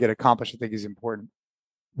you want to get accomplished, I think is important.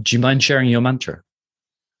 Do you mind sharing your mantra?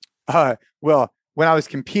 Well, when I was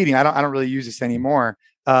competing, I don't really use this anymore,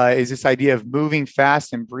 is this idea of moving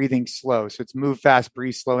fast and breathing slow. So it's move fast,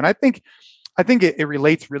 breathe slow. And I think it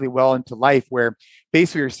relates really well into life, where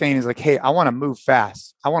basically what you're saying is like, hey, I want to move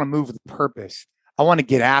fast. I want to move with purpose. I want to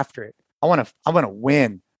get after it. I want to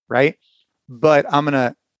win, right? But I'm going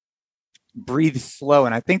to breathe slow.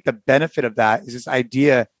 And I think the benefit of that is this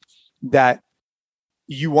idea that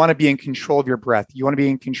you want to be in control of your breath. You want to be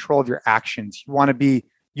in control of your actions. You want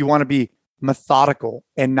to be methodical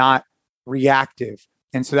and not reactive.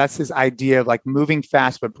 And so that's this idea of like moving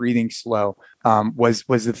fast but breathing slow was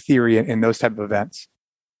the theory in those type of events.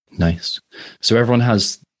 Nice. So everyone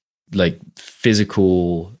has like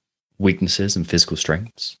physical weaknesses and physical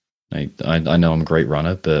strengths. I know I'm a great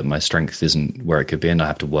runner, but my strength isn't where it could be, and I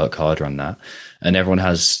have to work harder on that. And everyone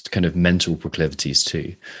has kind of mental proclivities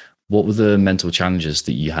too. What were the mental challenges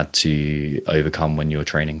that you had to overcome when you're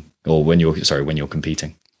training, or when you're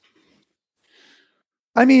competing?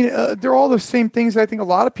 I mean, they're all the same things I think a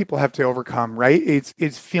lot of people have to overcome, right?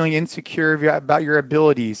 It's feeling insecure about your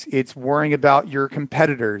abilities. It's worrying about your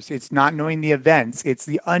competitors. It's not knowing the events. It's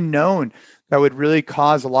the unknown that would really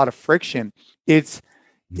cause a lot of friction. It's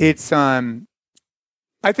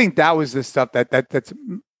I think that was the stuff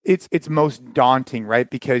it's most daunting, right?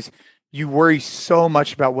 Because you worry so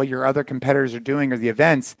much about what your other competitors are doing or the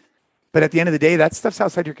events. But at the end of the day, that stuff's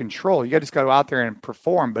outside your control. You just got to go out there and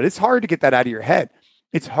perform. But it's hard to get that out of your head.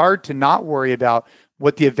 It's hard to not worry about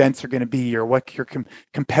what the events are going to be or what your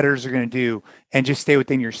competitors are going to do and just stay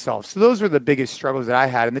within yourself. So those were the biggest struggles that I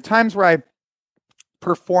had. And the times where I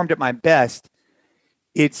performed at my best,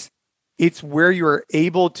 it's where you're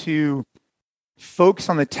able to focus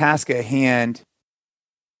on the task at hand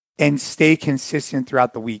and stay consistent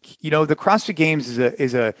throughout the week. You know, the CrossFit Games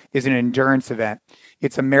is an endurance event.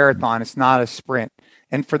 It's a marathon. It's not a sprint.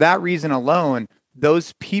 And for that reason alone,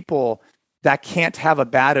 those people that can't have a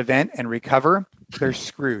bad event and recover, they're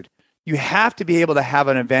screwed. You have to be able to have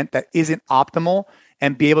an event that isn't optimal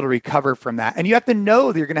and be able to recover from that. And you have to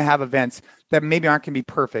know that you're going to have events that maybe aren't going to be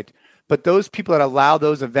perfect. But those people that allow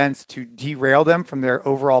those events to derail them from their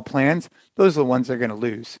overall plans, those are the ones that are going to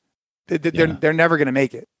lose. They're never going to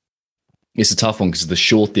make it. It's a tough one because the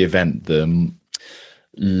shorter the event, the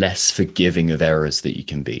less forgiving of errors that you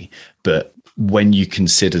can be. But when you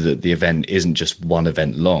consider that the event isn't just one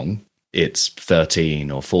event long, it's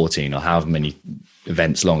 13 or 14 or however many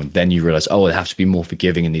events long, then you realize, I have to be more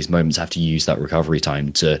forgiving in these moments. I have to use that recovery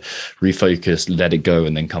time to refocus, let it go,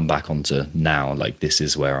 and then come back onto now. Like, this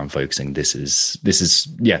is where I'm focusing. This is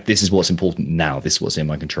what's important now. This is what's in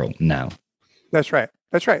my control now. That's right.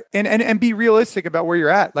 And be realistic about where you're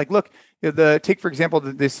at. Like, look, take for example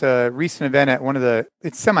this recent event at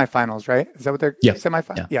it's semifinals, right? Is that what they're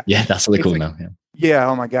semifinals? Yeah, that's what they call now. Yeah.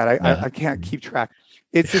 Oh my God, I can't keep track.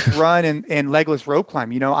 It's this run and legless rope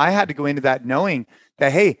climb. You know, I had to go into that knowing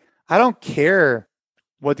that, hey, I don't care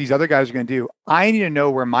what these other guys are going to do. I need to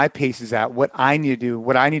know where my pace is at, what I need to do,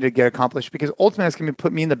 what I need to get accomplished, because ultimately it's going to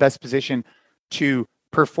put me in the best position to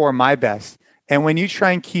perform my best. And when you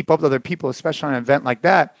try and keep up with other people, especially on an event like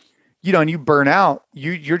that, you know, and you burn out,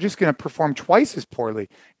 you're just going to perform twice as poorly.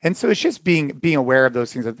 And so it's just being aware of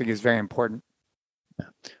those things, I think, is very important.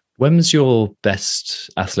 When was your best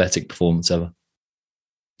athletic performance ever?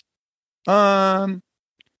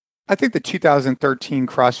 I think the 2013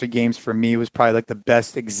 CrossFit Games for me was probably like the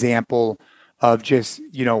best example of just,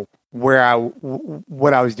 you know, what I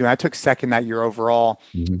was doing. I took second that year overall,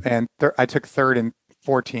 and I took third in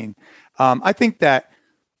 14. I think that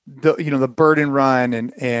the burden run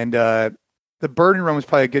and the burden run was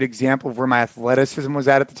probably a good example of where my athleticism was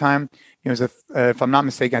at the time. It was if I'm not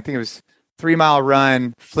mistaken, I think it was 3-mile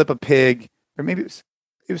run, flip a pig, or maybe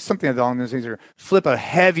it was something along those things, or flip a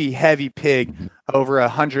heavy pig over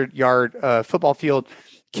 100-yard football field,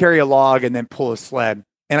 carry a log, and then pull a sled.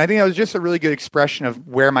 And I think that was just a really good expression of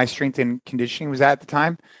where my strength and conditioning was at the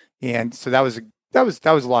time. And so that was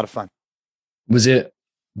a lot of fun. Was it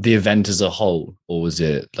the event as a whole, or was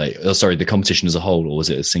it the competition as a whole, or was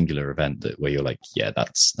it a singular event where you're like, yeah,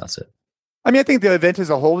 that's it? I mean, I think the event as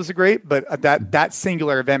a whole was great, but that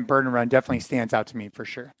singular event, burden run, definitely stands out to me for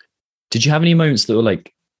sure. Did you have any moments that were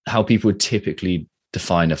like how people would typically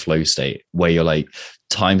define a flow state, where you're like,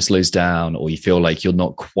 time slows down, or you feel like you're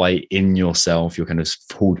not quite in yourself, you're kind of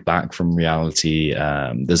pulled back from reality?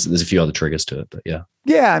 There's a few other triggers to it, but yeah.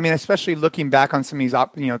 Yeah, I mean, especially looking back on some of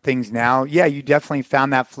these things now, yeah, you definitely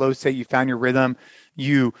found that flow state. You found your rhythm.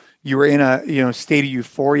 You were in a state of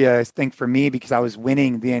euphoria, I think, for me, because I was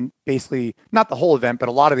winning basically not the whole event, but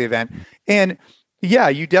a lot of the event. And yeah,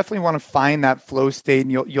 you definitely want to find that flow state,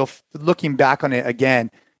 and you'll looking back on it again,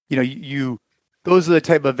 those are the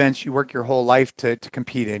type of events you work your whole life to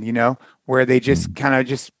compete in, where they just kind of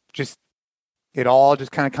just it all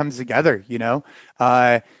just kind of comes together,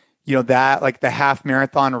 that like the half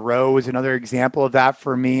marathon row is another example of that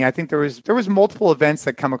for me. I think there was multiple events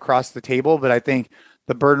that come across the table, but I think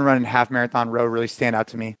the burden run and half marathon row really stand out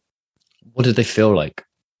to me. What did they feel like?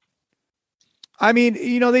 I mean,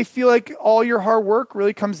 they feel like all your hard work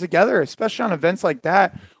really comes together, especially on events like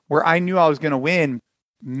that, where I knew I was going to win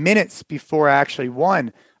minutes before I actually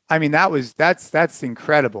won. I mean, that's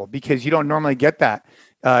incredible, because you don't normally get that.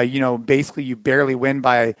 Basically you barely win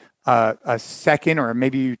by a second, or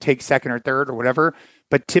maybe you take second or third or whatever.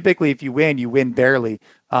 But typically if you win barely.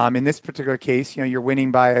 In this particular case, you're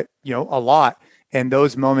winning by, a lot. And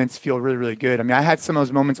those moments feel really, really good. I mean, I had some of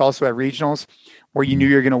those moments also at regionals where you knew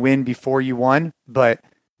you're going to win before you won. But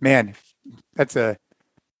man, that's and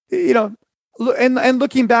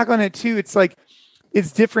looking back on it too, it's like,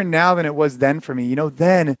 it's different now than it was then for me.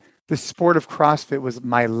 Then the sport of CrossFit was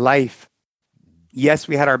my life. Yes,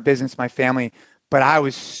 we had our business, my family, but I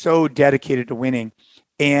was so dedicated to winning.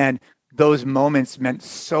 And those moments meant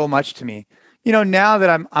so much to me. now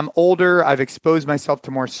that I'm older, I've exposed myself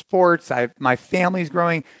to more sports. My family's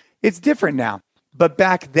growing. It's different now. But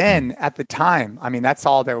back then, at the time, I mean, that's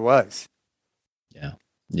all there was. Yeah.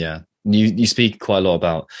 Yeah. You speak quite a lot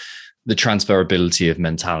about the transferability of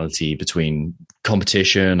mentality between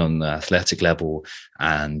competition on the athletic level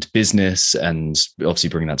and business, and obviously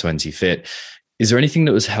bringing that to NC Fit. Is there anything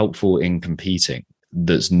that was helpful in competing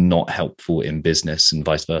that's not helpful in business and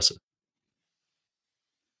vice versa?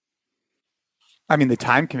 I mean, the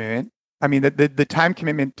time commitment. I mean, the time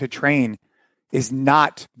commitment to train is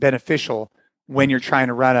not beneficial when you're trying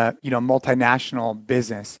to run a, multinational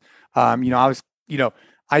business.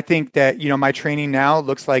 I think that, my training now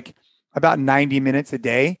looks like about 90 minutes a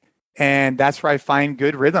day. And that's where I find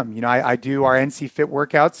good rhythm. I do our NC Fit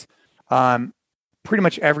workouts pretty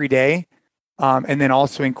much every day. And then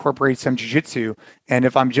also incorporate some jiu-jitsu. And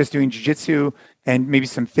if I'm just doing jiu-jitsu and maybe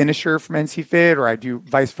some finisher from NC Fit, or I do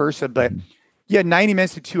vice versa. But yeah, 90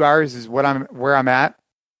 minutes to 2 hours is where I'm at.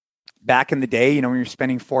 Back in the day, when you're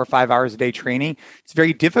spending 4 or 5 hours a day training, it's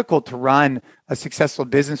very difficult to run a successful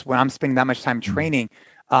business when I'm spending that much time training.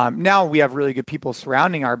 Now we have really good people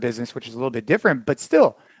surrounding our business, which is a little bit different, but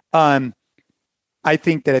still, I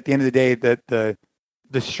think that at the end of the day,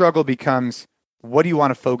 the struggle becomes, what do you want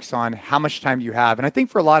to focus on? How much time do you have? And I think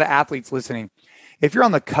for a lot of athletes listening, if you're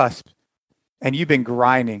on the cusp and you've been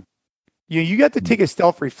grinding, you got to take a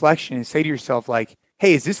self-reflection and say to yourself, like,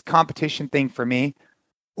 hey, is this competition thing for me?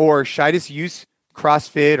 Or should I just use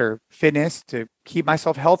CrossFit or fitness to keep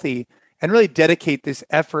myself healthy and really dedicate this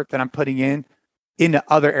effort that I'm putting into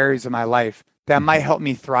other areas of my life that might help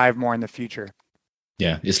me thrive more in the future?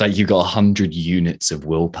 Yeah, it's like you've got 100 units of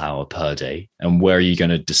willpower per day, and where are you going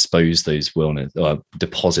to dispose those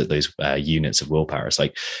deposit those units of willpower? It's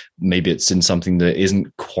like maybe it's in something that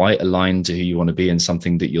isn't quite aligned to who you want to be, and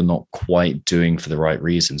something that you're not quite doing for the right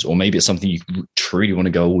reasons, or maybe it's something you truly want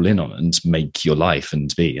to go all in on and make your life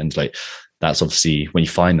and be. And like that's obviously when you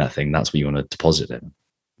find that thing, that's where you want to deposit it.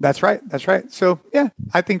 That's right. That's right. So yeah,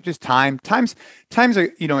 I think just time's are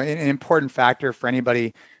an important factor for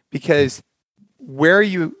anybody, because where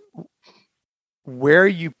you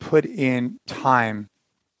put in time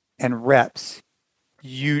and reps,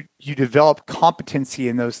 you develop competency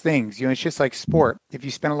in those things. It's just like sport. If you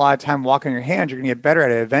spend a lot of time walking your hands, you're going to get better at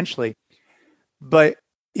it eventually. But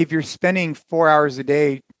if you're spending 4 hours a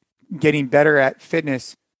day getting better at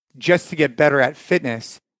fitness just to get better at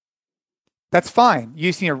fitness, that's fine. You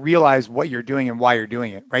just need to realize what you're doing and why you're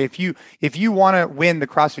doing it, right? If you want to win the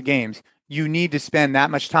CrossFit Games, you need to spend that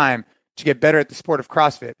much time to get better at the sport of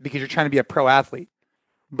CrossFit because you're trying to be a pro athlete.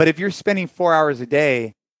 But if you're spending 4 hours a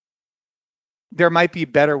day, there might be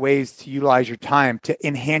better ways to utilize your time to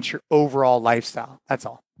enhance your overall lifestyle. That's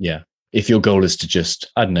all. Yeah. If your goal is to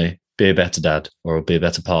just, I don't know, be a better dad or be a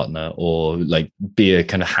better partner, or like be a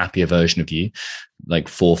kind of happier version of you, like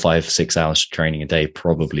 4, 5, 6 hours training a day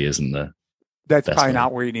probably isn't the That's probably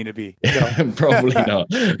not where you need to be. No. Probably not.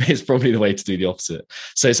 It's probably the way to do the opposite.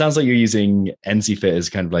 So it sounds like you're using NC Fit as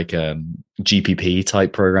kind of like a GPP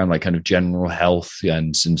type program, like kind of general health,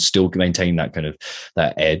 and still maintain that kind of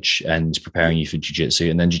that edge and preparing you for jiu-jitsu.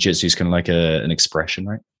 And then jiu-jitsu is kind of like an expression,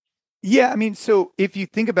 right? Yeah. I mean, so if you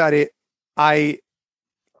think about it,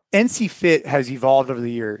 NC Fit has evolved over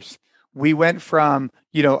the years. We went from,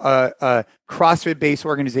 a CrossFit based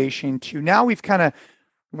organization to now we've kind of,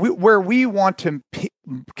 where we want to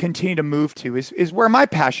continue to move to is where my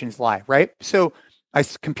passions lie, right? So I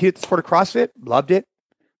competed at the sport of CrossFit, loved it,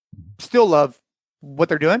 still love what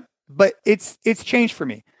they're doing, but it's changed for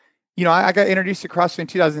me. I got introduced to CrossFit in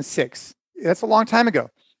 2006. That's a long time ago.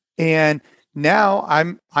 And now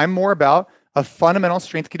I'm more about a fundamental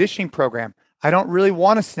strength conditioning program. I don't really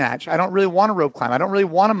want to snatch. I don't really want to rope climb. I don't really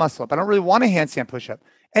want to muscle up. I don't really want a handstand push-up.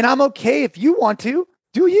 And I'm okay if you want to.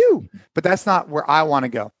 Do you? But that's not where I want to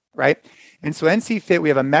go, right? And so NC Fit, we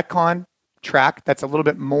have a Metcon track that's a little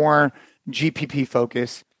bit more GPP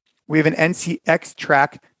focused. We have an NCX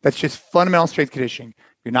track that's just fundamental strength conditioning.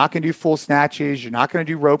 You're not going to do full snatches. You're not going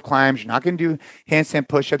to do rope climbs. You're not going to do handstand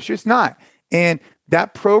push-ups. You're just not. And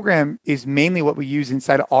that program is mainly what we use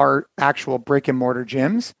inside of our actual brick and mortar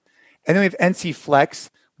gyms. And then we have NC Flex,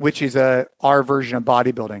 which is our version of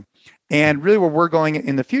bodybuilding. And really where we're going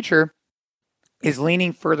in the future is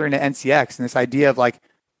leaning further into NCX and this idea of like,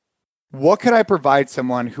 what could I provide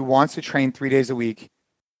someone who wants to train 3 days a week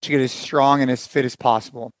to get as strong and as fit as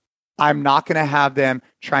possible? I'm not going to have them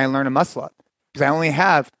try and learn a muscle up because I only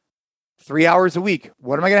have 3 hours a week.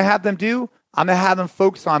 What am I going to have them do? I'm going to have them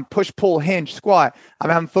focus on push, pull, hinge, squat. I'm going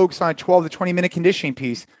to have them focus on a 12 to 20 minute conditioning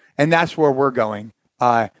piece. And that's where we're going.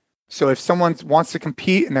 So if someone wants to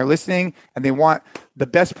compete and they're listening and they want the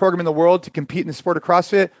best program in the world to compete in the sport of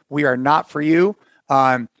CrossFit, we are not for you.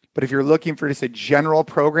 But if you're looking for just a general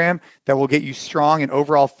program that will get you strong and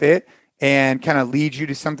overall fit and kind of lead you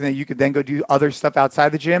to something that you could then go do other stuff outside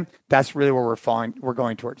the gym, that's really where we're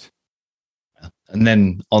going towards. And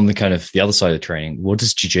then on the kind of the other side of training, what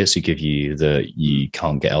does jiu-jitsu give you that you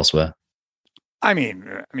can't get elsewhere? I mean,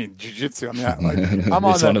 jiu-jitsu. I'm not like I'm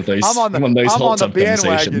on the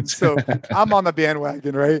bandwagon. So I'm on the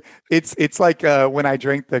bandwagon, right? It's like when I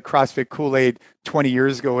drank the CrossFit Kool-Aid 20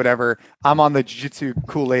 years ago, whatever. I'm on the jiu-jitsu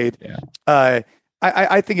Kool-Aid. Yeah.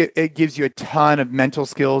 I think it gives you a ton of mental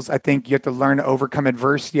skills. I think you have to learn to overcome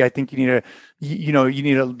adversity. I think you need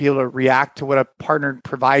to be able to react to what a partner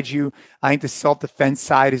provides you. I think the self-defense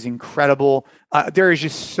side is incredible. There is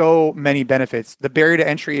just so many benefits. The barrier to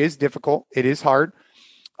entry is difficult. It is hard.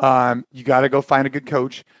 You got to go find a good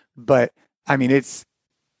coach, but I mean, it's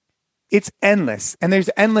endless, and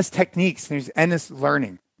there's endless techniques. And there's endless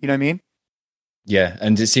learning. You know what I mean? Yeah.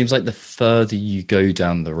 And it seems like the further you go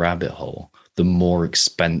down the rabbit hole, the more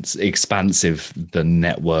expansive the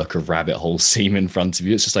network of rabbit holes seem in front of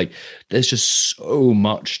you. It's just like, there's just so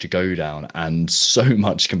much to go down and so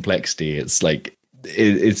much complexity. It's like,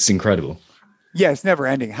 it's incredible. Yeah, it's never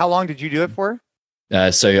ending. How long did you do it for?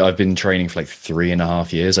 So I've been training for like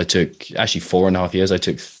 3.5 years. I took actually 4.5 years. I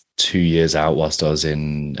took 2 years out whilst I was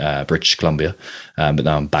in British Columbia, but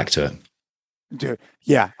now I'm back to it. Dude,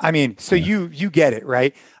 yeah. I mean, so you get it,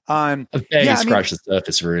 right? I've barely scratched the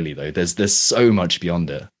surface, really, though. There's so much beyond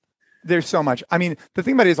it. There's so much. I mean, the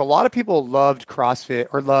thing about it is a lot of people loved CrossFit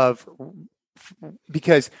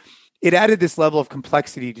because it added this level of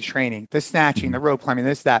complexity to training, the snatching, the rope climbing,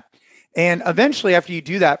 this, that. And eventually, after you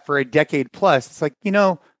do that for a decade plus, it's like,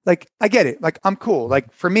 like I get it. Like, I'm cool.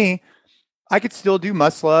 Like, for me, I could still do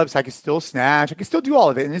muscle ups. I could still snatch. I could still do all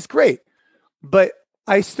of it. And it's great. But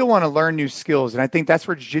I still want to learn new skills. And I think that's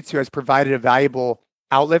where jiu-jitsu has provided a valuable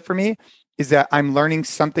outlet for me, is that I'm learning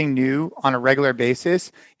something new on a regular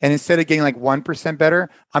basis. And instead of getting like 1% better,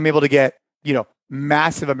 I'm able to get,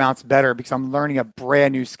 massive amounts better because I'm learning a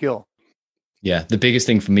brand new skill. Yeah. The biggest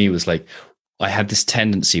thing for me was like, I had this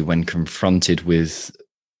tendency when confronted with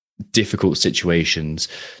difficult situations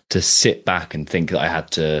to sit back and think that I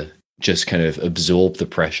had to just kind of absorb the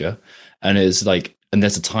pressure. And it's like, and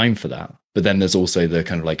there's a time for that. But then there's also the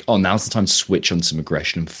kind of like, oh, now's the time to switch on some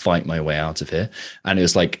aggression and fight my way out of here. And it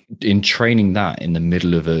was like in training that in the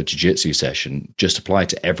middle of a jiu-jitsu session, just apply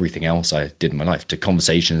to everything else I did in my life, to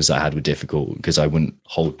conversations that I had with difficult, because I wouldn't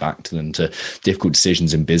hold back to them, to difficult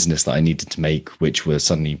decisions in business that I needed to make, which were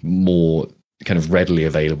suddenly more kind of readily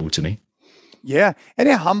available to me. Yeah. And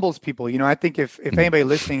it humbles people. I think if anybody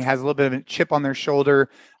listening has a little bit of a chip on their shoulder,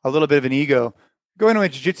 a little bit of an ego, go into a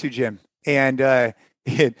jiu-jitsu gym and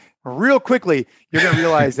real quickly, you're going to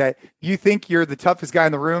realize that you think you're the toughest guy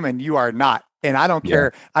in the room and you are not. And I don't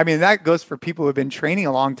care. I mean, that goes for people who have been training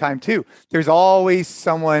a long time too. There's always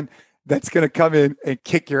someone that's going to come in and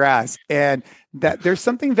kick your ass, and that there's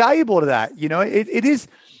something valuable to that. It is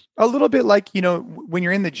a little bit like, when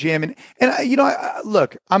you're in the gym and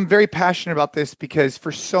look, I'm very passionate about this because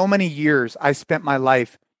for so many years, I spent my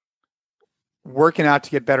life working out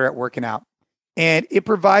to get better at working out. And it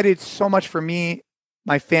provided so much for me,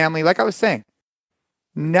 my family. Like I was saying,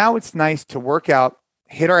 now it's nice to work out,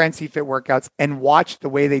 hit our NC Fit workouts, and watch the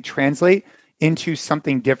way they translate into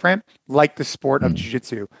something different, like the sport of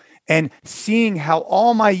jiu-jitsu. And seeing how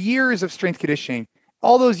all my years of strength conditioning,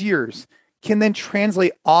 all those years, can then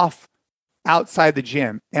translate off outside the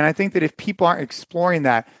gym. And I think that if people aren't exploring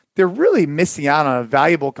that, they're really missing out on a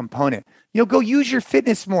valuable component. Go use your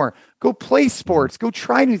fitness more, go play sports, go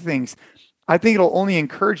try new things. I think it'll only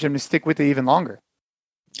encourage them to stick with it even longer.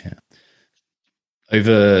 Yeah.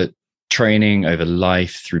 Over training, over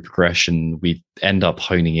life, through progression, we end up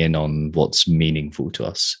honing in on what's meaningful to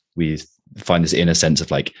us. We find this inner sense of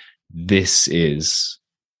like, this is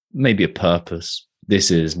maybe a purpose. This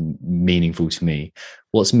is meaningful to me.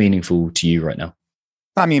 What's meaningful to you right now?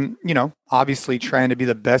 I mean, obviously trying to be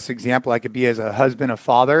the best example I could be as a husband, a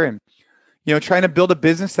father, and trying to build a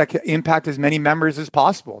business that can impact as many members as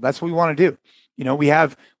possible. That's what we want to do. We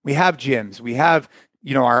have gyms, we have,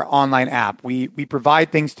 our online app, we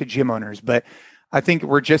provide things to gym owners, but I think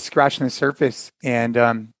we're just scratching the surface. And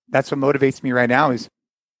that's what motivates me right now is,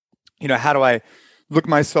 how do I look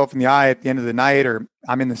myself in the eye at the end of the night, or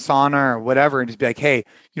I'm in the sauna or whatever, and just be like, hey,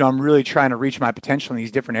 I'm really trying to reach my potential in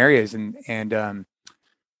these different areas. And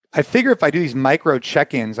I figure if I do these micro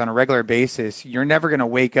check-ins on a regular basis, you're never going to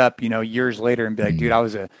wake up, years later and be like, dude, I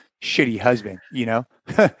was a shitty husband,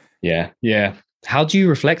 Yeah. How do you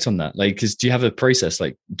reflect on that? Like, because do you have a process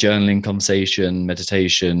like journaling, conversation,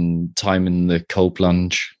 meditation, time in the cold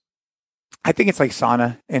plunge? I think it's like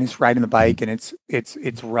sauna, and it's riding the bike, and it's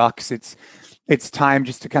rucks. It's time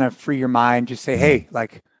just to kind of free your mind. Just say, hey,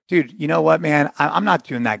 like, dude, you know what, man, I'm not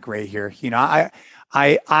doing that great here. You know,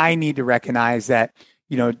 I need to recognize that,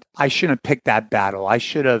 you know, I shouldn't have picked that battle. I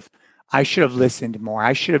should have listened more.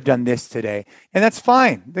 I should have done this today. And that's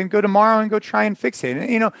fine. Then go tomorrow and go try and fix it. And,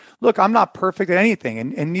 you know, look, I'm not perfect at anything,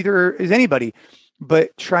 and neither is anybody.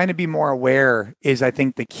 But trying to be more aware is, I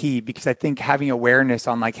think, the key, because I think having awareness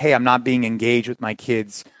on like, hey, I'm not being engaged with my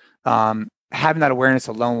kids. Having that awareness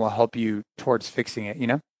alone will help you towards fixing it, you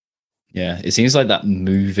know? Yeah, it seems like that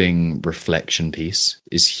moving reflection piece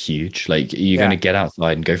is huge. Like you're going to get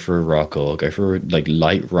outside and go for a rock or go for a like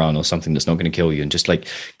light run or something that's not going to kill you, and just like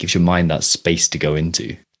gives your mind that space to go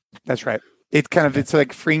into. That's right. It's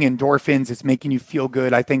like freeing endorphins. It's making you feel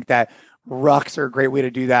good. I think that rucks are a great way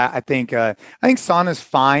to do that. I think sauna's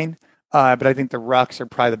fine, but I think the rucks are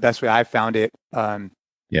probably the best way I found it. To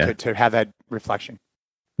have that reflection.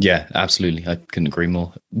 Yeah, absolutely. I couldn't agree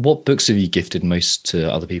more. What books have you gifted most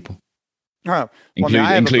to other people? Oh,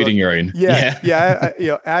 including your own. Yeah. You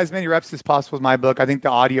know, As Many Reps as Possible is my book. I think the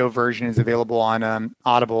audio version is available on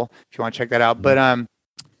Audible if you want to check that out. But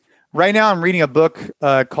right now I'm reading a book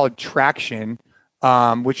called Traction,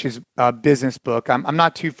 which is a business book. I'm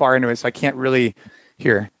not too far into it, so I can't really.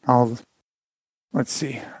 Let's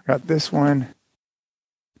see. I got this one.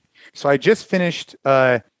 So I just finished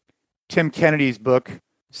Tim Kennedy's book,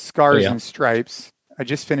 Scars and Stripes. I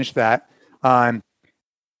just finished that.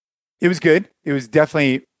 It was good. It was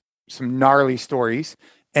definitely some gnarly stories.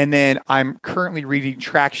 And then I'm currently reading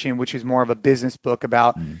Traction, which is more of a business book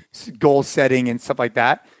about goal setting and stuff like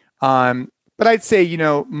that. But I'd say, you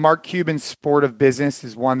know, Mark Cuban's Sport of Business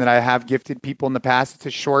is one that I have gifted people in the past. It's a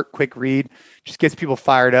short, quick read, just gets people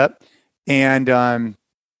fired up. And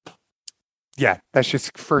that's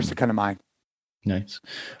just first to come to mind. Nice.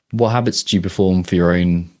 What habits do you perform for your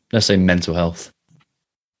own, let's say, mental health?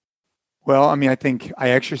 Well, I mean, I think I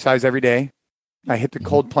exercise every day. I hit the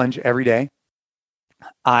cold plunge every day.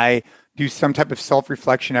 I do some type of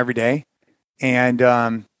self-reflection every day. And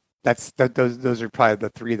those are probably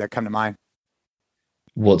the three that come to mind.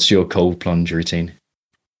 What's your cold plunge routine?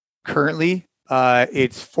 Currently,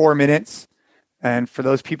 it's 4 minutes. And for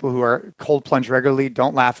those people who are cold plunge regularly,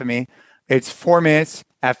 don't laugh at me. It's 4 minutes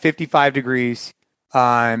at 55 degrees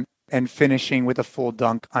and finishing with a full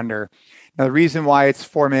dunk under. Now, the reason why it's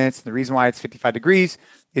 4 minutes, and the reason why it's 55 degrees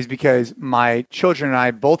is because my children and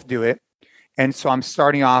I both do it. And so I'm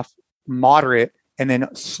starting off moderate and then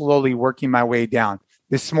slowly working my way down.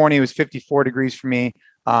 This morning it was 54 degrees for me.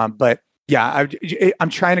 But yeah, I'm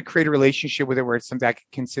trying to create a relationship with it where it's something I can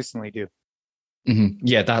consistently do. Mm-hmm.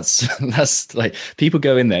 Yeah, that's like people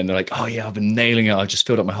go in there and they're like, oh yeah, I've been nailing it. I just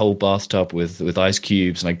filled up my whole bathtub with ice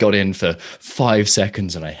cubes and I got in for 5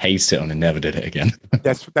 seconds and I hate it and I never did it again.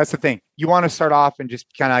 That's the thing. You want to start off and just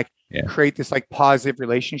kind of like create this like positive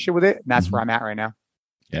relationship with it. And that's where I'm at right now.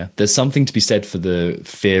 Yeah, there's something to be said for the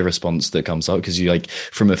fear response that comes up, because you like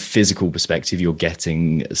from a physical perspective, you're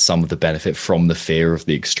getting some of the benefit from the fear of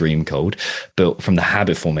the extreme cold. But from the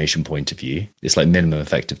habit formation point of view, it's like minimum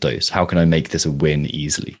effective dose. How can I make this a win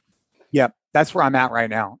easily? Yeah, that's where I'm at right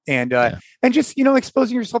now. And and just, you know,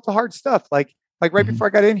 exposing yourself to hard stuff. Like right before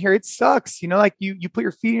I got in here, it sucks. You know, like you put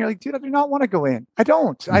your feet and you're like, dude, I do not want to go in. I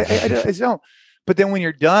don't. I don't. But then when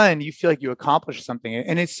you're done, you feel like you accomplished something.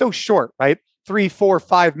 And it's so short, right? 3, 4,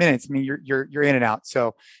 5 minutes. I mean, you're in and out.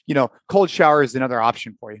 So, you know, cold shower is another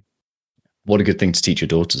option for you. What a good thing to teach your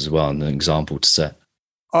daughters as well, and an example to set.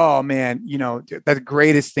 Oh man, you know, the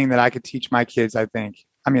greatest thing that I could teach my kids, I think,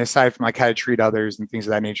 I mean, aside from like how to treat others and things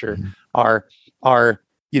of that nature, are,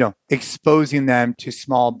 you know, exposing them to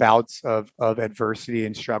small bouts of adversity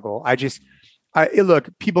and struggle. Look,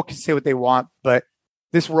 people can say what they want, but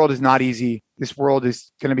this world is not easy. This world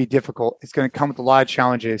is going to be difficult. It's going to come with a lot of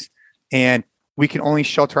challenges, and we can only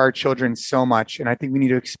shelter our children so much. And I think we need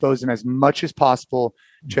to expose them as much as possible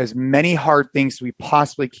to as many hard things as we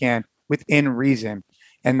possibly can within reason.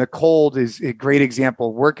 And the cold is a great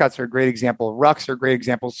example. Workouts are a great example. Rucks are a great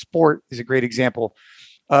example. Sport is a great example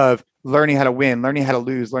of learning how to win, learning how to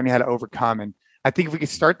lose, learning how to overcome. And I think if we could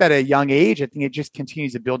start that at a young age, I think it just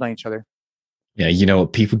continues to build on each other. Yeah, you know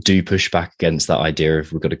what? People do push back against that idea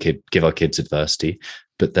of we've got to give our kids adversity,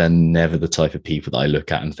 but they're never the type of people that I look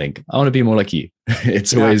at and think, I want to be more like you.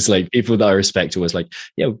 It's always like people that I respect always like,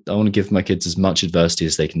 yeah, I want to give my kids as much adversity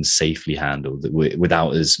as they can safely handle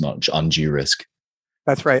without as much undue risk.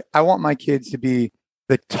 That's right. I want my kids to be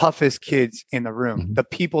the toughest kids in the room, the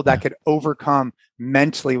people that could overcome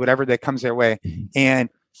mentally whatever that comes their way. And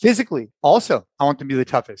physically, also, I want them to be the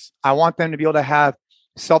toughest. I want them to be able to have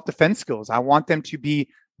self-defense skills. I want them to be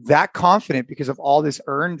that confident because of all this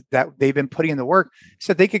earned that they've been putting in the work,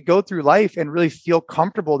 so they could go through life and really feel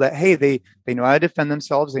comfortable that, hey, they know how to defend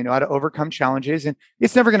themselves. They know how to overcome challenges, and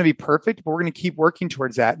it's never going to be perfect, but we're going to keep working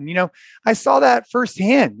towards that. And, I saw that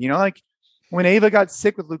firsthand, like when Ava got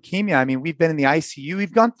sick with leukemia. I mean, we've been in the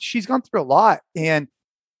ICU. She's gone through a lot. And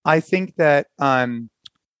I think that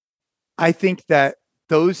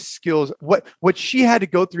those skills, what she had to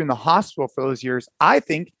go through in the hospital for those years, I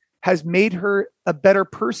think has made her a better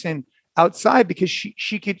person outside, because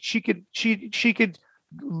she could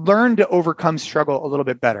learn to overcome struggle a little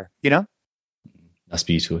bit better, That's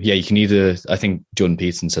beautiful. Yeah, you can either, I think Jordan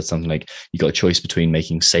Peterson said something like, you got a choice between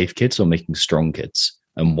making safe kids or making strong kids,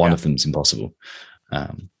 and one of them is impossible.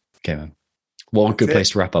 Okay, man. Well, a good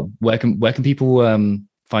place to wrap up. Where can people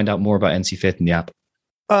find out more about NC Fit and the app?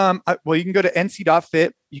 Well, you can go to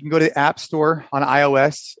nc.fit. You can go to the App Store on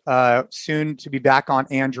iOS, soon to be back on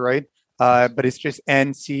Android, but it's just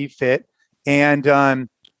NC Fit. And,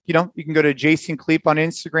 you can go to Jason Kleep on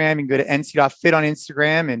Instagram. You can go to nc.fit on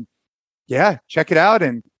Instagram, and check it out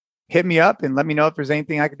and hit me up and let me know if there's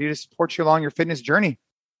anything I could do to support you along your fitness journey.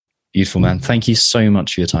 Beautiful, man. Thank you so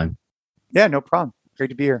much for your time. Yeah, no problem. Great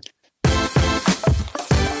to be here.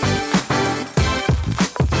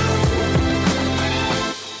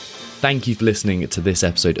 Thank you for listening to this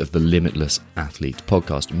episode of the Limitless Athlete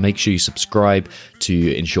podcast. Make sure you subscribe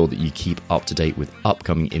to ensure that you keep up to date with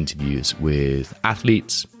upcoming interviews with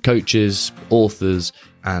athletes, coaches, authors,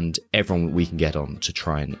 and everyone we can get on to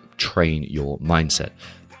try and train your mindset.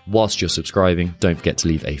 Whilst you're subscribing, don't forget to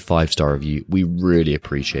leave a 5-star review. We really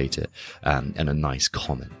appreciate it, and a nice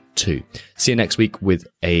comment too. See you next week with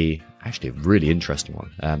actually a really interesting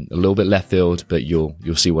one. A little bit left field, but you'll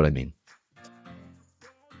see what I mean.